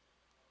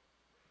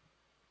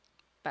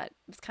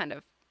it's kind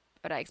of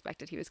what I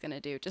expected he was going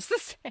to do, just the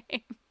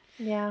same.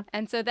 Yeah.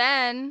 And so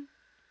then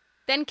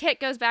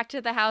Kit goes back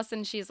to the house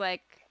and she's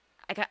like,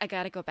 I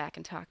got to go back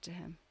and talk to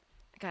him.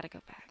 I got to go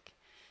back.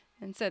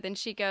 And so then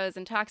she goes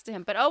and talks to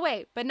him. But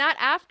not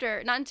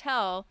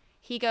until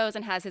he goes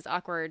and has his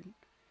awkward,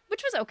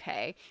 which was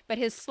okay, but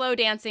his slow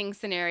dancing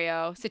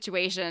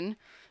situation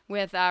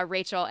with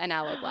Rachel and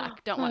Aloe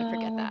Black. Don't want to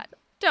forget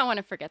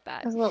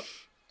that. It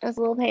was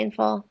a little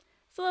painful.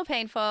 It's a little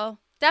painful.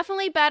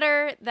 Definitely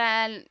better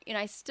than,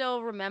 I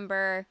still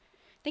remember,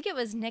 I think it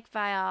was Nick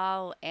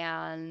Viall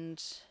and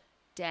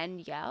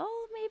Danielle,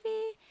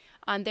 maybe,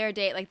 on their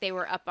date. Like, they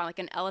were up on, like,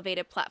 an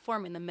elevated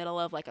platform in the middle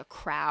of, like, a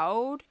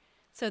crowd.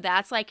 So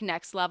that's, like,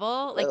 next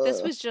level. Like,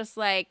 this was just,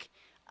 like,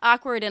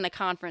 awkward in a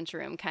conference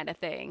room kind of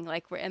thing.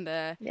 Like, we're in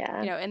the,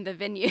 in the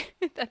venue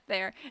that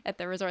they're at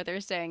the resort they're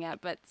staying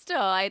at. But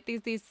still,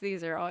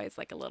 these are always,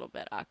 like, a little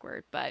bit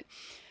awkward. But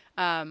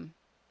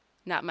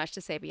not much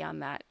to say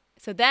beyond that.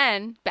 So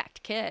then, back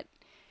to Kit.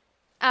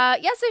 So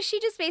she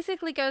just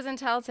basically goes and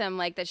tells him,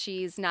 like, that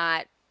she's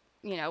not,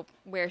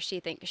 where she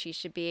thinks she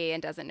should be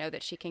and doesn't know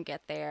that she can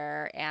get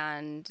there.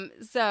 And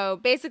so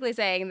basically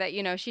saying that,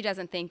 she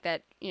doesn't think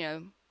that,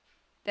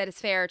 that it's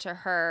fair to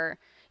her,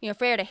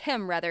 fair to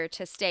him, rather,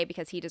 to stay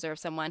because he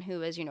deserves someone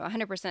who is,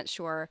 100%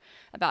 sure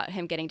about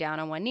him getting down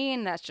on one knee,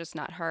 and that's just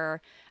not her.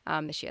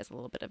 That she has a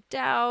little bit of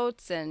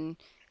doubts and,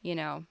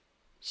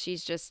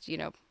 she's just,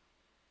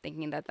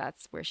 thinking that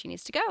that's where she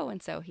needs to go.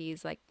 And so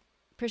he's like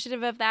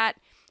appreciative of that.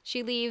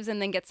 She leaves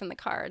and then gets in the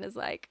car and is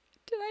like,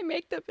 did I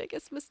make the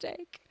biggest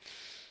mistake?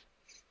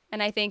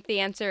 And I think the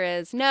answer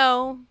is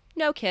no,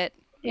 Kit.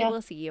 We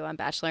will see you on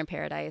Bachelor in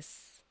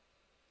Paradise.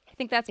 I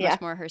think that's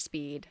much more her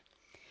speed.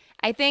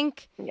 I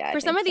think for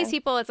some of these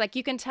people, it's like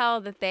you can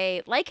tell that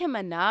they like him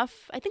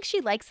enough. I think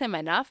she likes him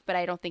enough, but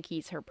I don't think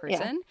he's her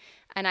person.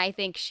 Yeah. And I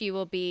think she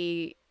will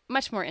be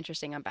much more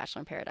interesting on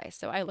Bachelor in Paradise.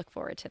 So I look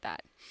forward to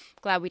that.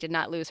 Glad we did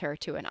not lose her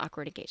to an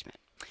awkward engagement.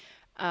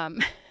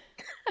 And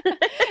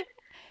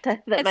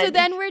so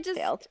then we're just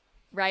failed.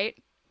 Right.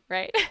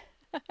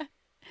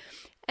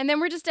 And then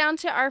we're just down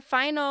to our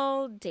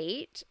final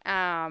date.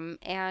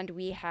 And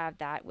we have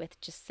that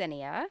with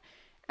Jasenia.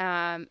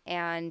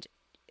 And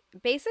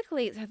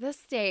basically, so this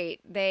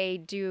date,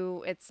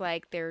 it's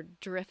like they're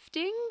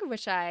drifting,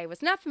 which I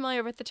was not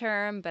familiar with the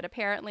term, but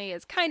apparently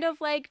is kind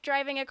of like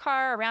driving a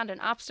car around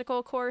an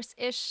obstacle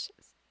course-ish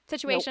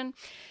situation.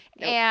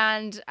 Nope.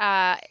 And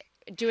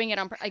doing it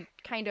on, like,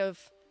 kind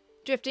of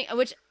drifting,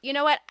 which, you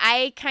know what?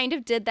 I kind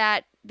of did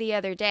that the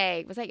other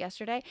day. Was that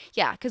yesterday?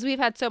 Yeah, because we've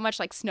had so much,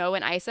 like, snow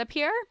and ice up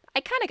here.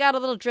 I kind of got a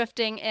little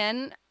drifting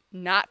in.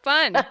 Not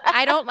fun.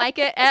 I don't like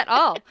it at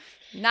all.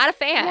 Not a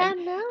fan.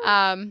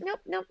 Yeah, no.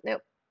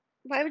 Nope.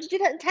 Why would you do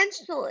that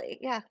intentionally?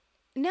 Yeah.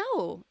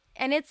 No.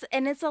 And it's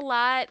a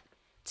lot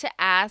to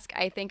ask,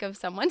 I think, of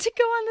someone to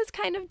go on this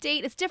kind of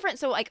date. It's different.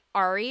 So, like,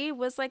 Ari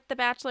was, like, the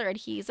Bachelor, and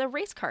he's a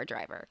race car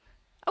driver.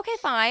 Okay,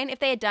 fine. If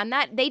they had done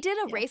that, they did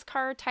a race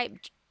car type,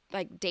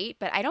 like, date,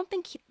 but I don't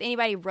think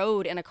anybody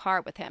rode in a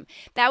car with him.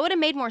 That would have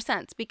made more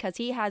sense because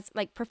he has,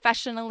 like,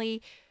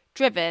 professionally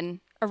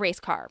driven a race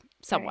car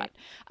somewhat.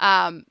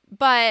 Right.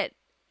 But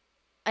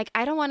like,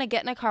 I don't want to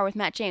get in a car with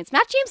Matt James.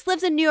 Matt James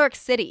lives in New York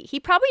City. He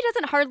probably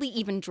doesn't hardly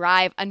even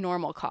drive a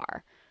normal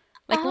car.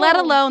 Like, let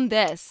Oh, alone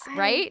this,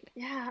 right?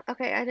 yeah.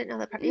 Okay, I didn't know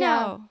that part. Yeah.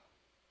 No,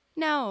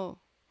 no.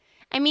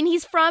 I mean,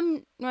 he's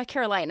from North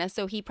Carolina,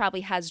 so he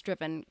probably has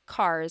driven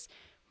cars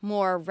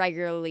more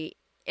regularly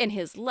in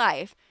his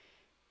life.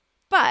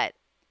 But,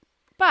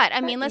 I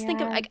But mean, let's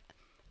think of, yeah. like,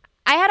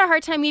 I had a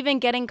hard time even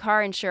getting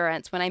car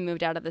insurance when I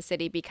moved out of the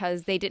city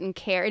because they didn't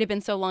care. It had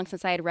been so long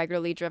since I had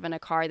regularly driven a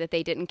car that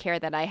they didn't care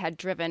that I had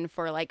driven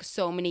for like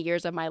so many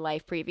years of my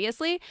life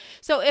previously.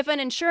 So if an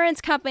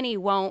insurance company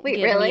won't Wait,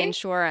 give me really?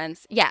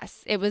 insurance,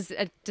 yes, it was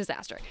a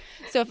disaster.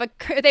 So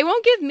if they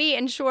won't give me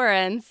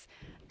insurance,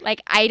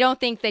 like I don't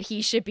think that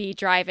he should be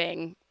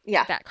driving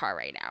Yeah. that car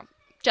right now.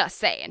 Just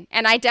saying.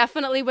 And I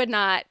definitely would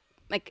not,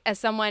 like, as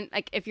someone,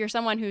 like if you're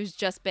someone who's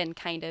just been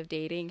kind of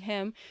dating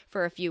him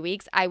for a few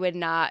weeks, I would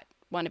not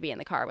want to be in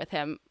the car with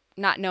him,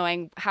 not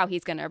knowing how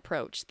he's going to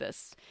approach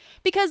this.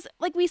 Because,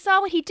 like, we saw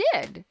what he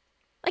did.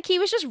 Like, he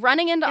was just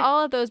running into Yeah.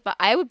 all of those, but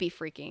I would be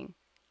freaking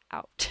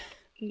out.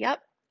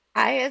 Yep.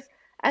 I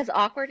as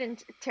awkward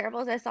and terrible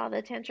as I saw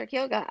the tantric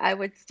yoga, I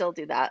would still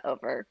do that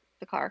over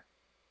the car.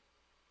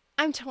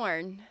 I'm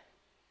torn.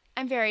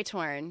 I'm very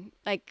torn.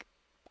 Like,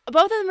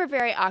 both of them are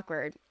very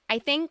awkward. I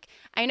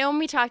know when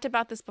we talked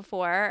about this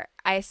before,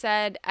 I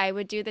said I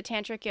would do the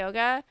tantric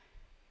yoga.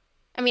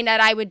 I mean,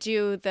 that I would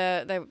do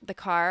the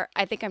car.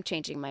 I think I'm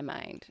changing my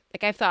mind.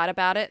 Like, I've thought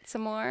about it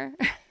some more.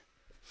 I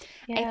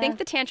Yeah. think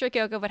the tantric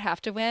yoga would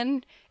have to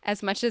win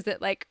as much as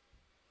it, like,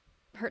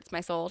 hurts my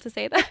soul to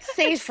say that. It's That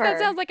safer.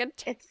 sounds like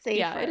It's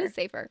yeah, it is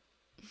safer.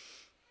 safer.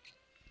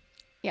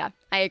 Yeah,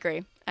 I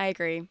agree. I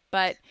agree.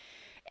 But,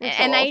 Your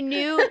and I soul.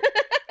 knew,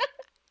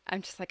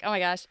 I'm just like, oh my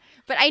gosh.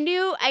 But I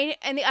knew,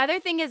 and the other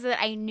thing is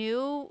that I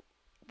knew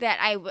that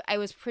I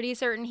was pretty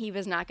certain he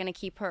was not going to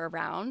keep her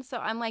around. So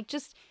I'm like,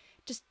 just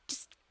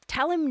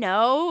tell him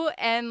no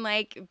and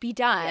like be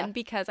Yeah. done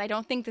because I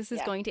don't think this is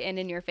Yeah. going to end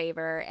in your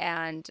favor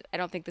and I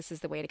don't think this is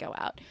the way to go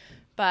out.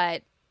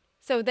 But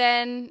so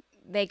then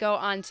they go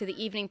on to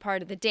the evening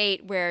part of the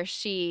date where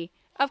she,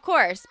 of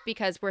course,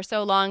 because we're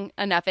so long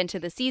enough into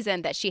the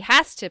season that she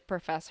has to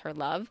profess her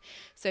love.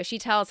 So she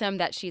tells him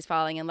that she's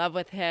falling in love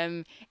with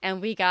him. And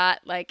we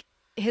got like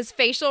his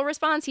facial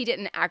response. He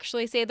didn't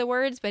actually say the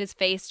words, but his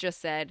face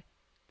just said,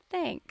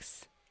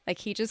 thanks. Like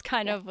he just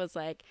kind Yeah. of was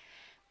like,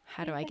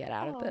 how do He's I like, get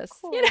out of oh, this?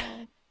 You know,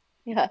 cool.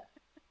 Yeah.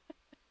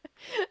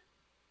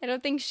 I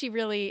don't think she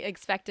really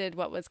expected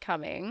what was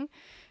coming,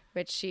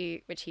 which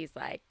he's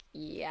like,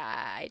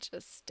 yeah, I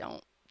just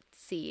don't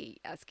see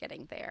us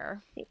getting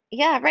there.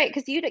 Yeah, right.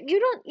 Because you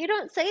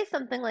don't say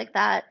something like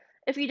that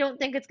if you don't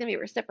think it's gonna be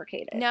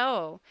reciprocated.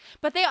 No.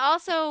 But they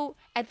also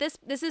at this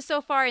is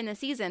so far in the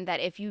season that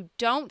if you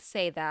don't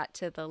say that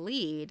to the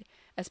lead,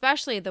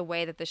 especially the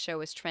way that the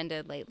show has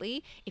trended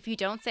lately, if you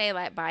don't say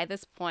that by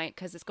this point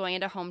cuz it's going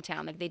into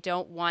hometown, like they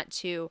don't want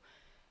to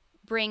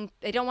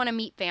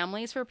meet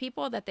families for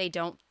people that they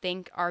don't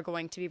think are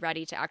going to be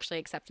ready to actually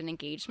accept an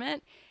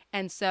engagement.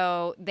 And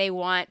so they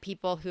want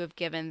people who have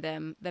given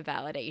them the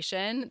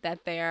validation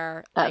that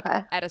they're like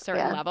Okay. at a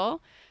certain Yeah.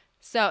 level.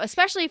 So,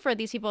 especially for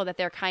these people that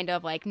they're kind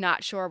of like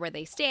not sure where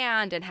they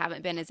stand and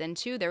haven't been as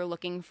into, they're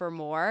looking for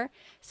more.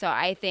 So,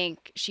 I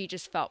think she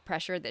just felt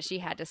pressured that she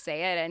had to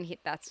say it. And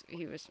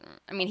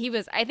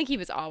I think he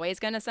was always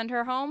going to send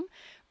her home,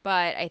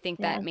 but I think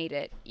that Yeah. made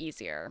it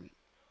easier.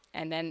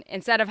 And then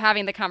instead of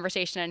having the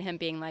conversation and him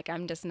being like,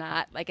 I'm just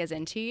not like as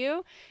into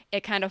you, it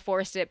kind of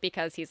forced it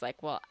because he's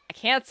like, well, I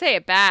can't say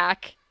it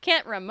back.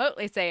 Can't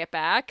remotely say it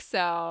back.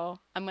 So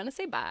I'm going to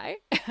say bye.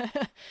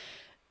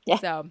 Yeah.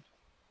 So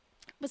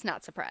was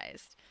not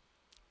surprised.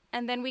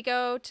 And then we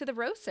go to the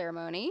rose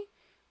ceremony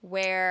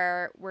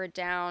where we're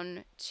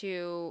down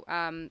to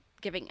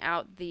giving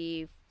out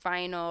the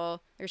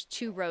final. There's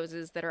 2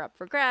 roses that are up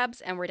for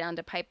grabs, and we're down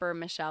to Piper,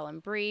 Michelle,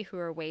 and Bree who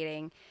are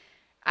waiting.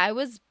 I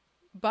was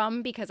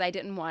bummed because I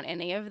didn't want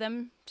any of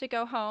them to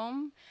go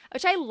home,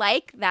 which I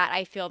like that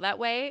I feel that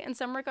way in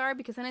some regard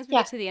because sometimes we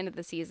Yeah. get to the end of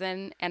the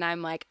season and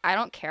I'm like, I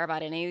don't care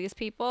about any of these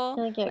people.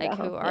 I gotta go Like,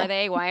 home. who are Yeah.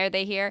 they? Why are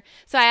they here?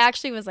 So I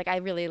actually was like, I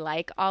really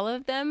like all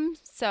of them.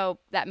 So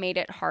that made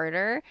it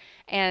harder.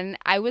 And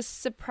I was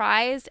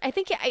surprised. I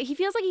think he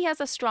feels like he has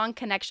a strong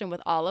connection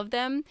with all of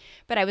them,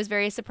 but I was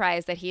very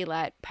surprised that he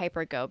let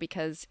Piper go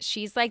because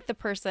she's like the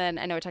person,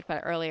 I know we talked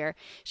about it earlier,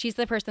 she's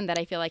the person that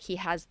I feel like he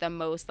has the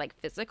most like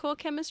physical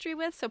chemistry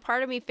with. So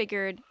part of me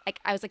figured, like,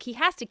 I was like, he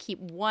has to keep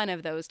one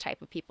of those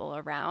type of people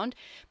around.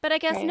 But I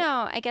guess Right.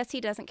 no, I guess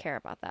he doesn't care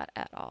about that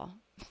at all.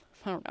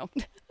 I don't know.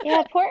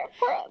 Yeah. Poor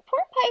Piper.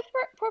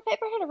 Poor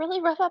Piper had a really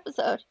rough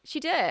episode. She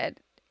did.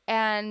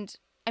 And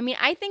I mean,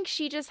 I think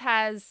she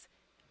has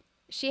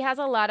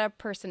a lot of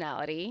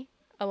personality,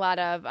 a lot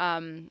of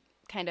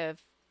kind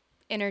of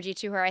energy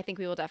to her. I think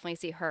we will definitely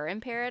see her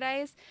in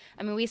Paradise.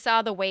 I mean, we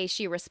saw the way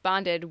she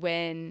responded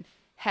when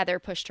Heather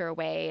pushed her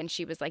away and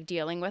she was like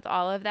dealing with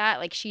all of that.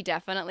 Like she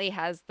definitely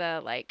has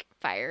the like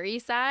fiery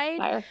side.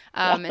 Fire.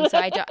 Yeah. And so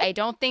I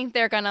don't think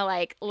they're going to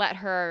like let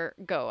her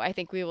go. I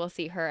think we will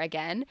see her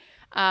again.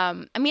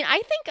 I mean,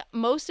 I think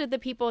most of the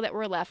people that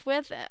we're left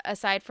with,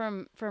 aside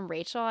from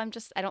Rachel,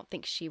 I don't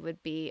think she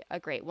would be a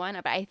great one.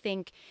 But I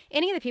think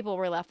any of the people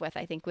we're left with,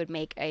 I think would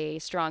make a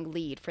strong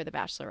lead for the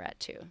Bachelorette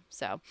too.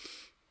 So,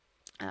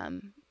 I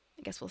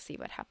guess we'll see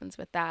what happens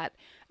with that.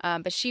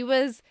 But she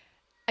was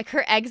like,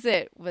 her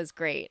exit was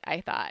great, I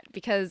thought,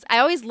 because I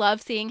always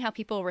love seeing how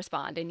people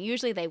respond. And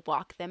usually they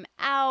walk them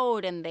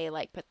out and they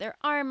like put their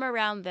arm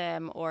around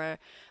them or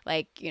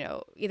like,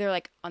 either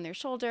like on their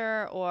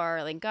shoulder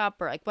or link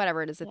up or like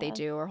whatever it is that they Yeah.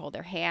 do or hold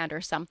their hand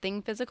or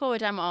something physical,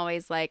 which I'm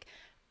always like,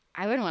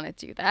 I wouldn't want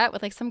to do that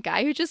with like some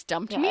guy who just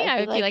dumped Yeah, me. I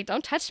would be like,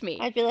 don't touch me.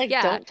 I'd be like,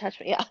 Yeah. don't touch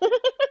me. Yeah.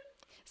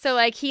 So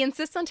like he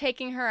insists on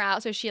taking her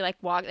out, so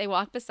they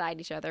walk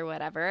beside each other,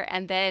 whatever,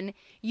 and then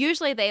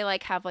usually they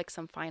like have like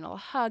some final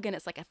hug and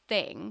it's like a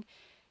thing.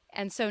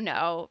 And so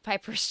no,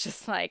 Piper's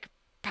just like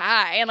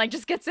bye and like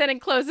just gets in and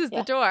closes the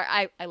Yeah. door.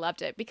 I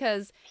loved it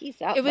because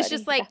Peace out, it was buddy.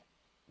 just like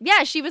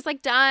yeah, she was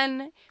like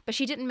done, but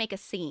she didn't make a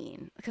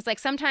scene because like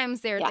sometimes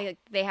they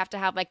have to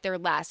have like their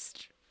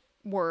last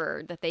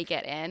word that they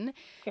get in.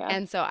 Yeah.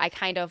 And so I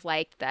kind of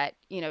liked that,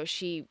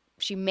 she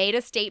made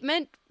a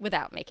statement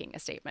without making a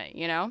statement,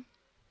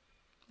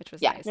 which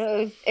was Yeah. nice.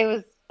 No, it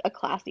was a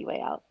classy way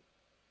out.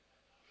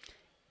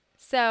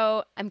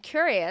 So I'm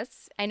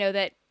curious. I know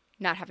that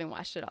not having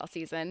watched it all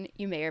season,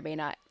 you may or may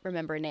not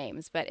remember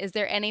names, but is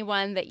there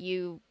anyone that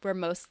you were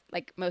most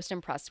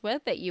impressed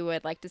with that you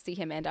would like to see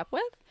him end up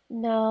with?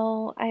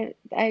 No, I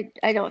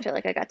don't feel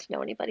like I got to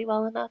know anybody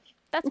well enough.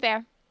 That's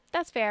fair.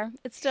 That's fair.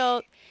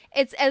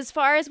 It's as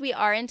far as we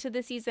are into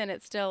the season, there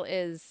still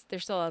is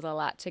a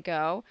lot to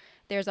go.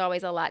 There's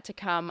always a lot to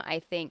come, I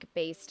think,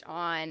 based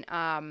on,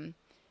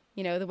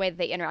 the way that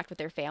they interact with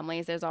their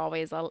families. There's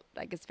always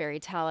it's very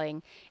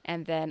telling.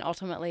 And then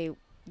ultimately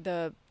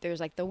there's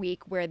like the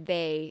week where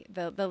the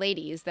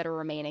ladies that are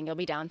remaining, it'll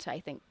be down to, I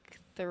think,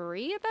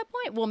 3 at that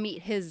point, will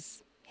meet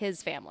his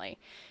family.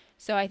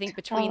 So I think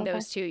between Okay.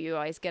 those two, you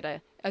always get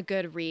a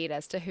good read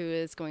as to who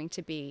is going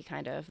to be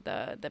kind of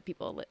the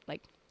people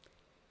like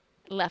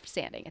left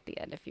standing at the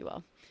end, if you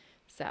will.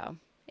 So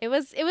it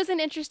was an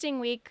interesting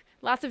week.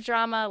 Lots of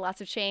drama,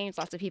 lots of change,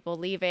 lots of people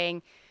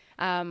leaving.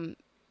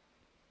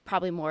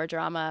 Probably more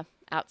drama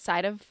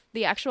outside of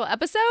the actual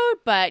episode,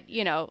 but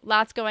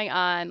lots going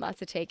on, lots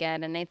to take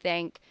in, and I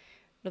think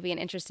it'll be an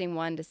interesting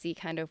one to see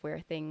kind of where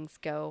things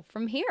go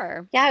from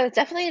here. Yeah, it was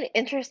definitely an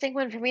interesting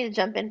one for me to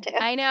jump into.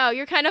 I know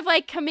you're kind of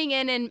like coming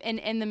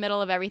in the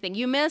middle of everything.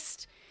 You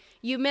missed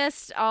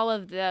all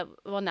of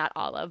not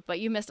all of, but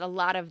you missed a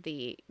lot of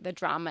the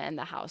drama in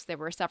the house. There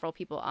were several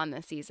people on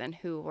this season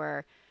who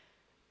were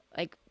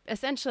like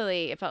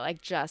essentially, it felt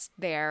like just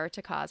there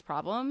to cause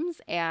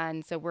problems,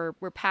 and so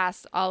we're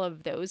past all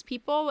of those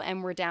people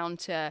and we're down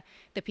to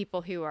the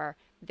people who are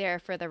there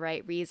for the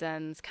right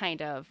reasons, kind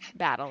of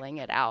battling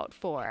it out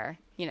for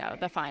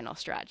the final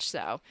stretch.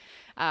 So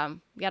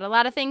we got a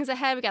lot of things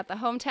ahead. We got the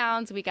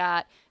hometowns, we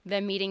got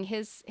them meeting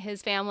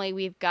his family,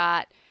 we've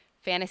got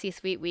Fantasy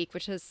Suite Week,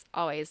 which is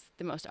always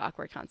the most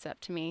awkward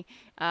concept to me.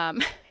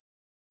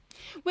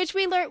 Which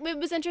we learned, it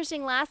was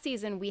interesting last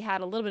season. We had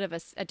a little bit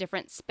of a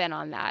different spin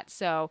on that.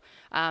 So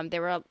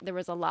there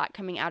was a lot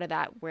coming out of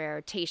that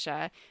where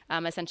Tayshia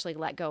essentially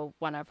let go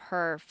one of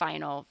her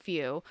final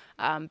few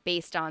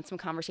based on some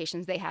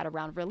conversations they had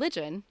around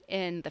religion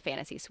in the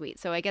fantasy suite.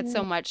 So I get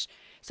so much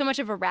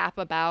of a rap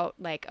about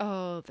like,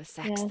 oh, the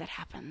sex that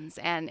happens.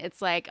 And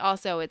it's like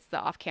also it's the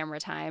off-camera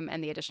time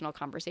and the additional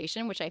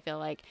conversation, which I feel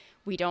like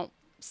we don't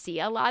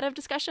see a lot of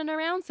discussion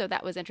around, so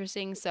that was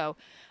interesting. So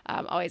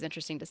always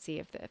interesting to see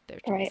if they're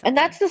Right. And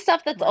that's the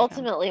stuff that's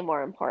ultimately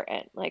more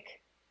important.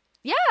 Like,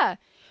 yeah.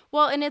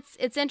 Well, and it's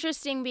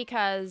interesting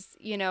because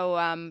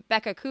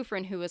Becca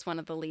Kufrin, who was one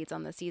of the leads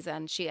on the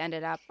season, she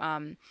ended up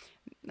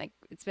like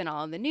it's been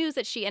all in the news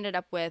that she ended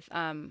up with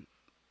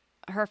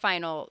her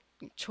final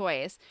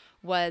choice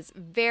was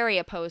very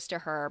opposed to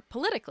her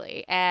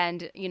politically,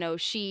 and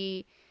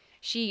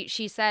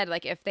she said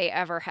like if they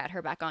ever had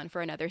her back on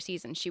for another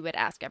season, she would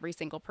ask every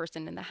single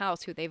person in the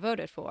house who they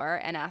voted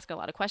for and ask a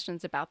lot of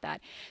questions about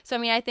that. So I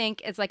mean, I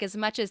think it's like as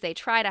much as they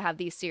try to have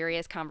these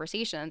serious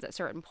conversations at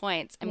certain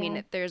points, I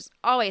mean, there's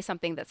always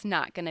something that's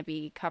not going to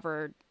be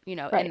covered, in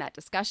that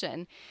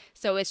discussion.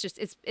 So it's just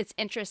it's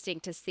interesting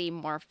to see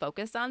more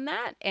focus on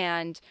that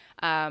and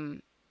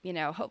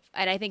hope.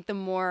 And I think the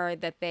more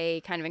that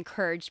they kind of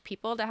encourage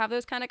people to have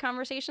those kind of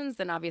conversations,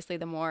 then obviously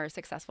the more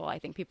successful I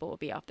think people will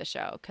be off the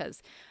show.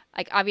 Because,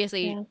 like,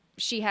 obviously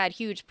she had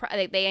huge.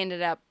 They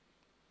ended up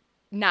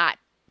not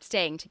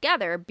staying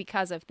together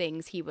because of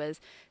things he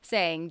was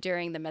saying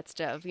during the midst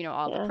of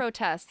all the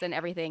protests and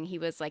everything. He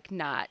was like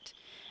not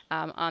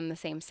on the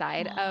same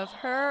side of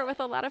her with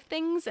a lot of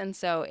things, and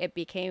so it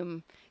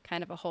became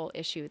kind of a whole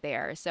issue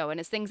there. So, and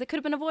it's things that could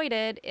have been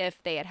avoided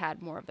if they had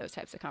had more of those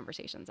types of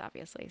conversations,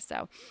 obviously.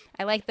 So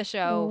I like the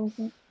show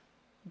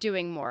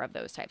doing more of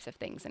those types of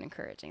things and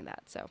encouraging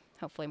that. So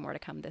hopefully more to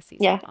come this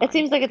season. Yeah, it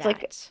seems like it's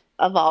that. like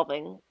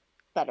evolving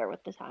better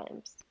with the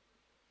times.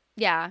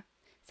 Yeah.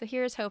 So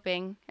here's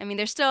hoping. I mean,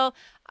 there's still,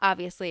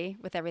 obviously,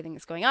 with everything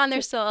that's going on,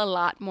 there's still a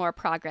lot more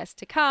progress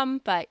to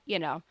come, but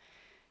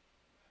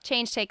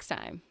change takes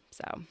time.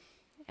 So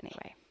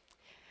anyway.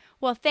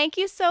 Well, thank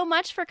you so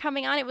much for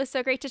coming on. It was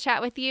so great to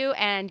chat with you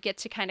and get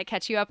to kind of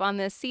catch you up on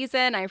this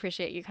season. I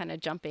appreciate you kind of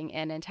jumping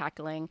in and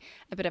tackling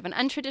a bit of an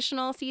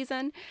untraditional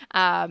season,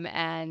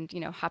 and,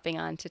 hopping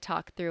on to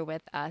talk through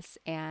with us.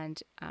 And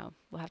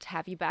we'll have to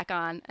have you back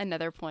on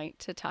another point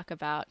to talk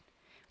about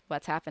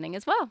what's happening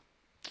as well.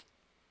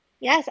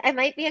 Yes, I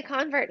might be a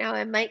convert now.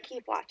 I might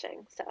keep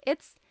watching. So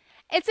It's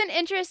an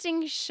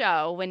interesting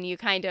show when you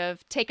kind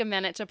of take a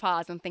minute to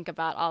pause and think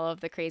about all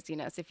of the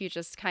craziness. If you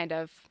just kind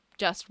of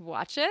just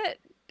watch it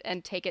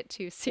and take it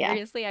too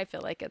seriously, I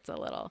feel like it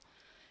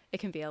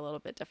can be a little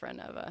bit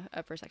different of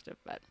a perspective.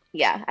 But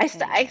yeah, I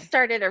anyway.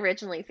 started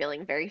originally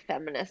feeling very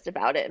feminist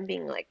about it and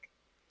being like,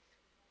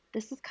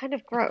 this is kind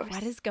of gross.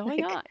 What is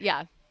going on?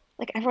 Yeah.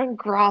 Like everyone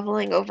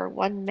groveling over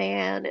one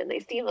man and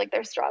they seem like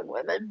they're strong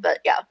women. But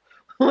yeah,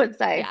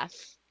 once I,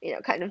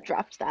 kind of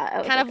dropped that, I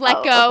was kind of like,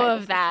 let go okay,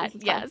 of that. this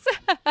is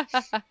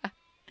Yes.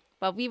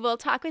 Well, we will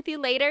talk with you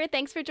later.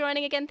 Thanks for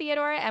joining again,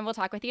 Theodora, and we'll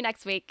talk with you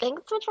next week.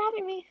 Thanks for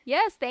having me.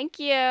 Yes, thank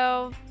you.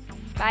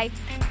 Bye.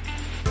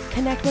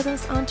 Connect with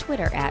us on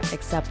Twitter at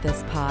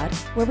AcceptThisPod,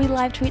 where we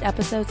live tweet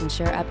episodes and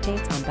share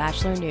updates on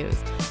Bachelor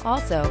news.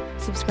 Also,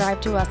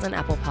 subscribe to us on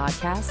Apple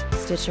Podcasts,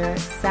 Stitcher,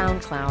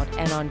 SoundCloud,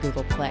 and on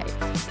Google Play.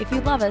 If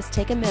you love us,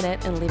 take a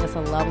minute and leave us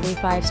a lovely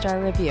 5-star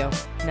review.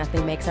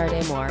 Nothing makes our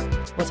day more.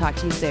 We'll talk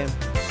to you soon.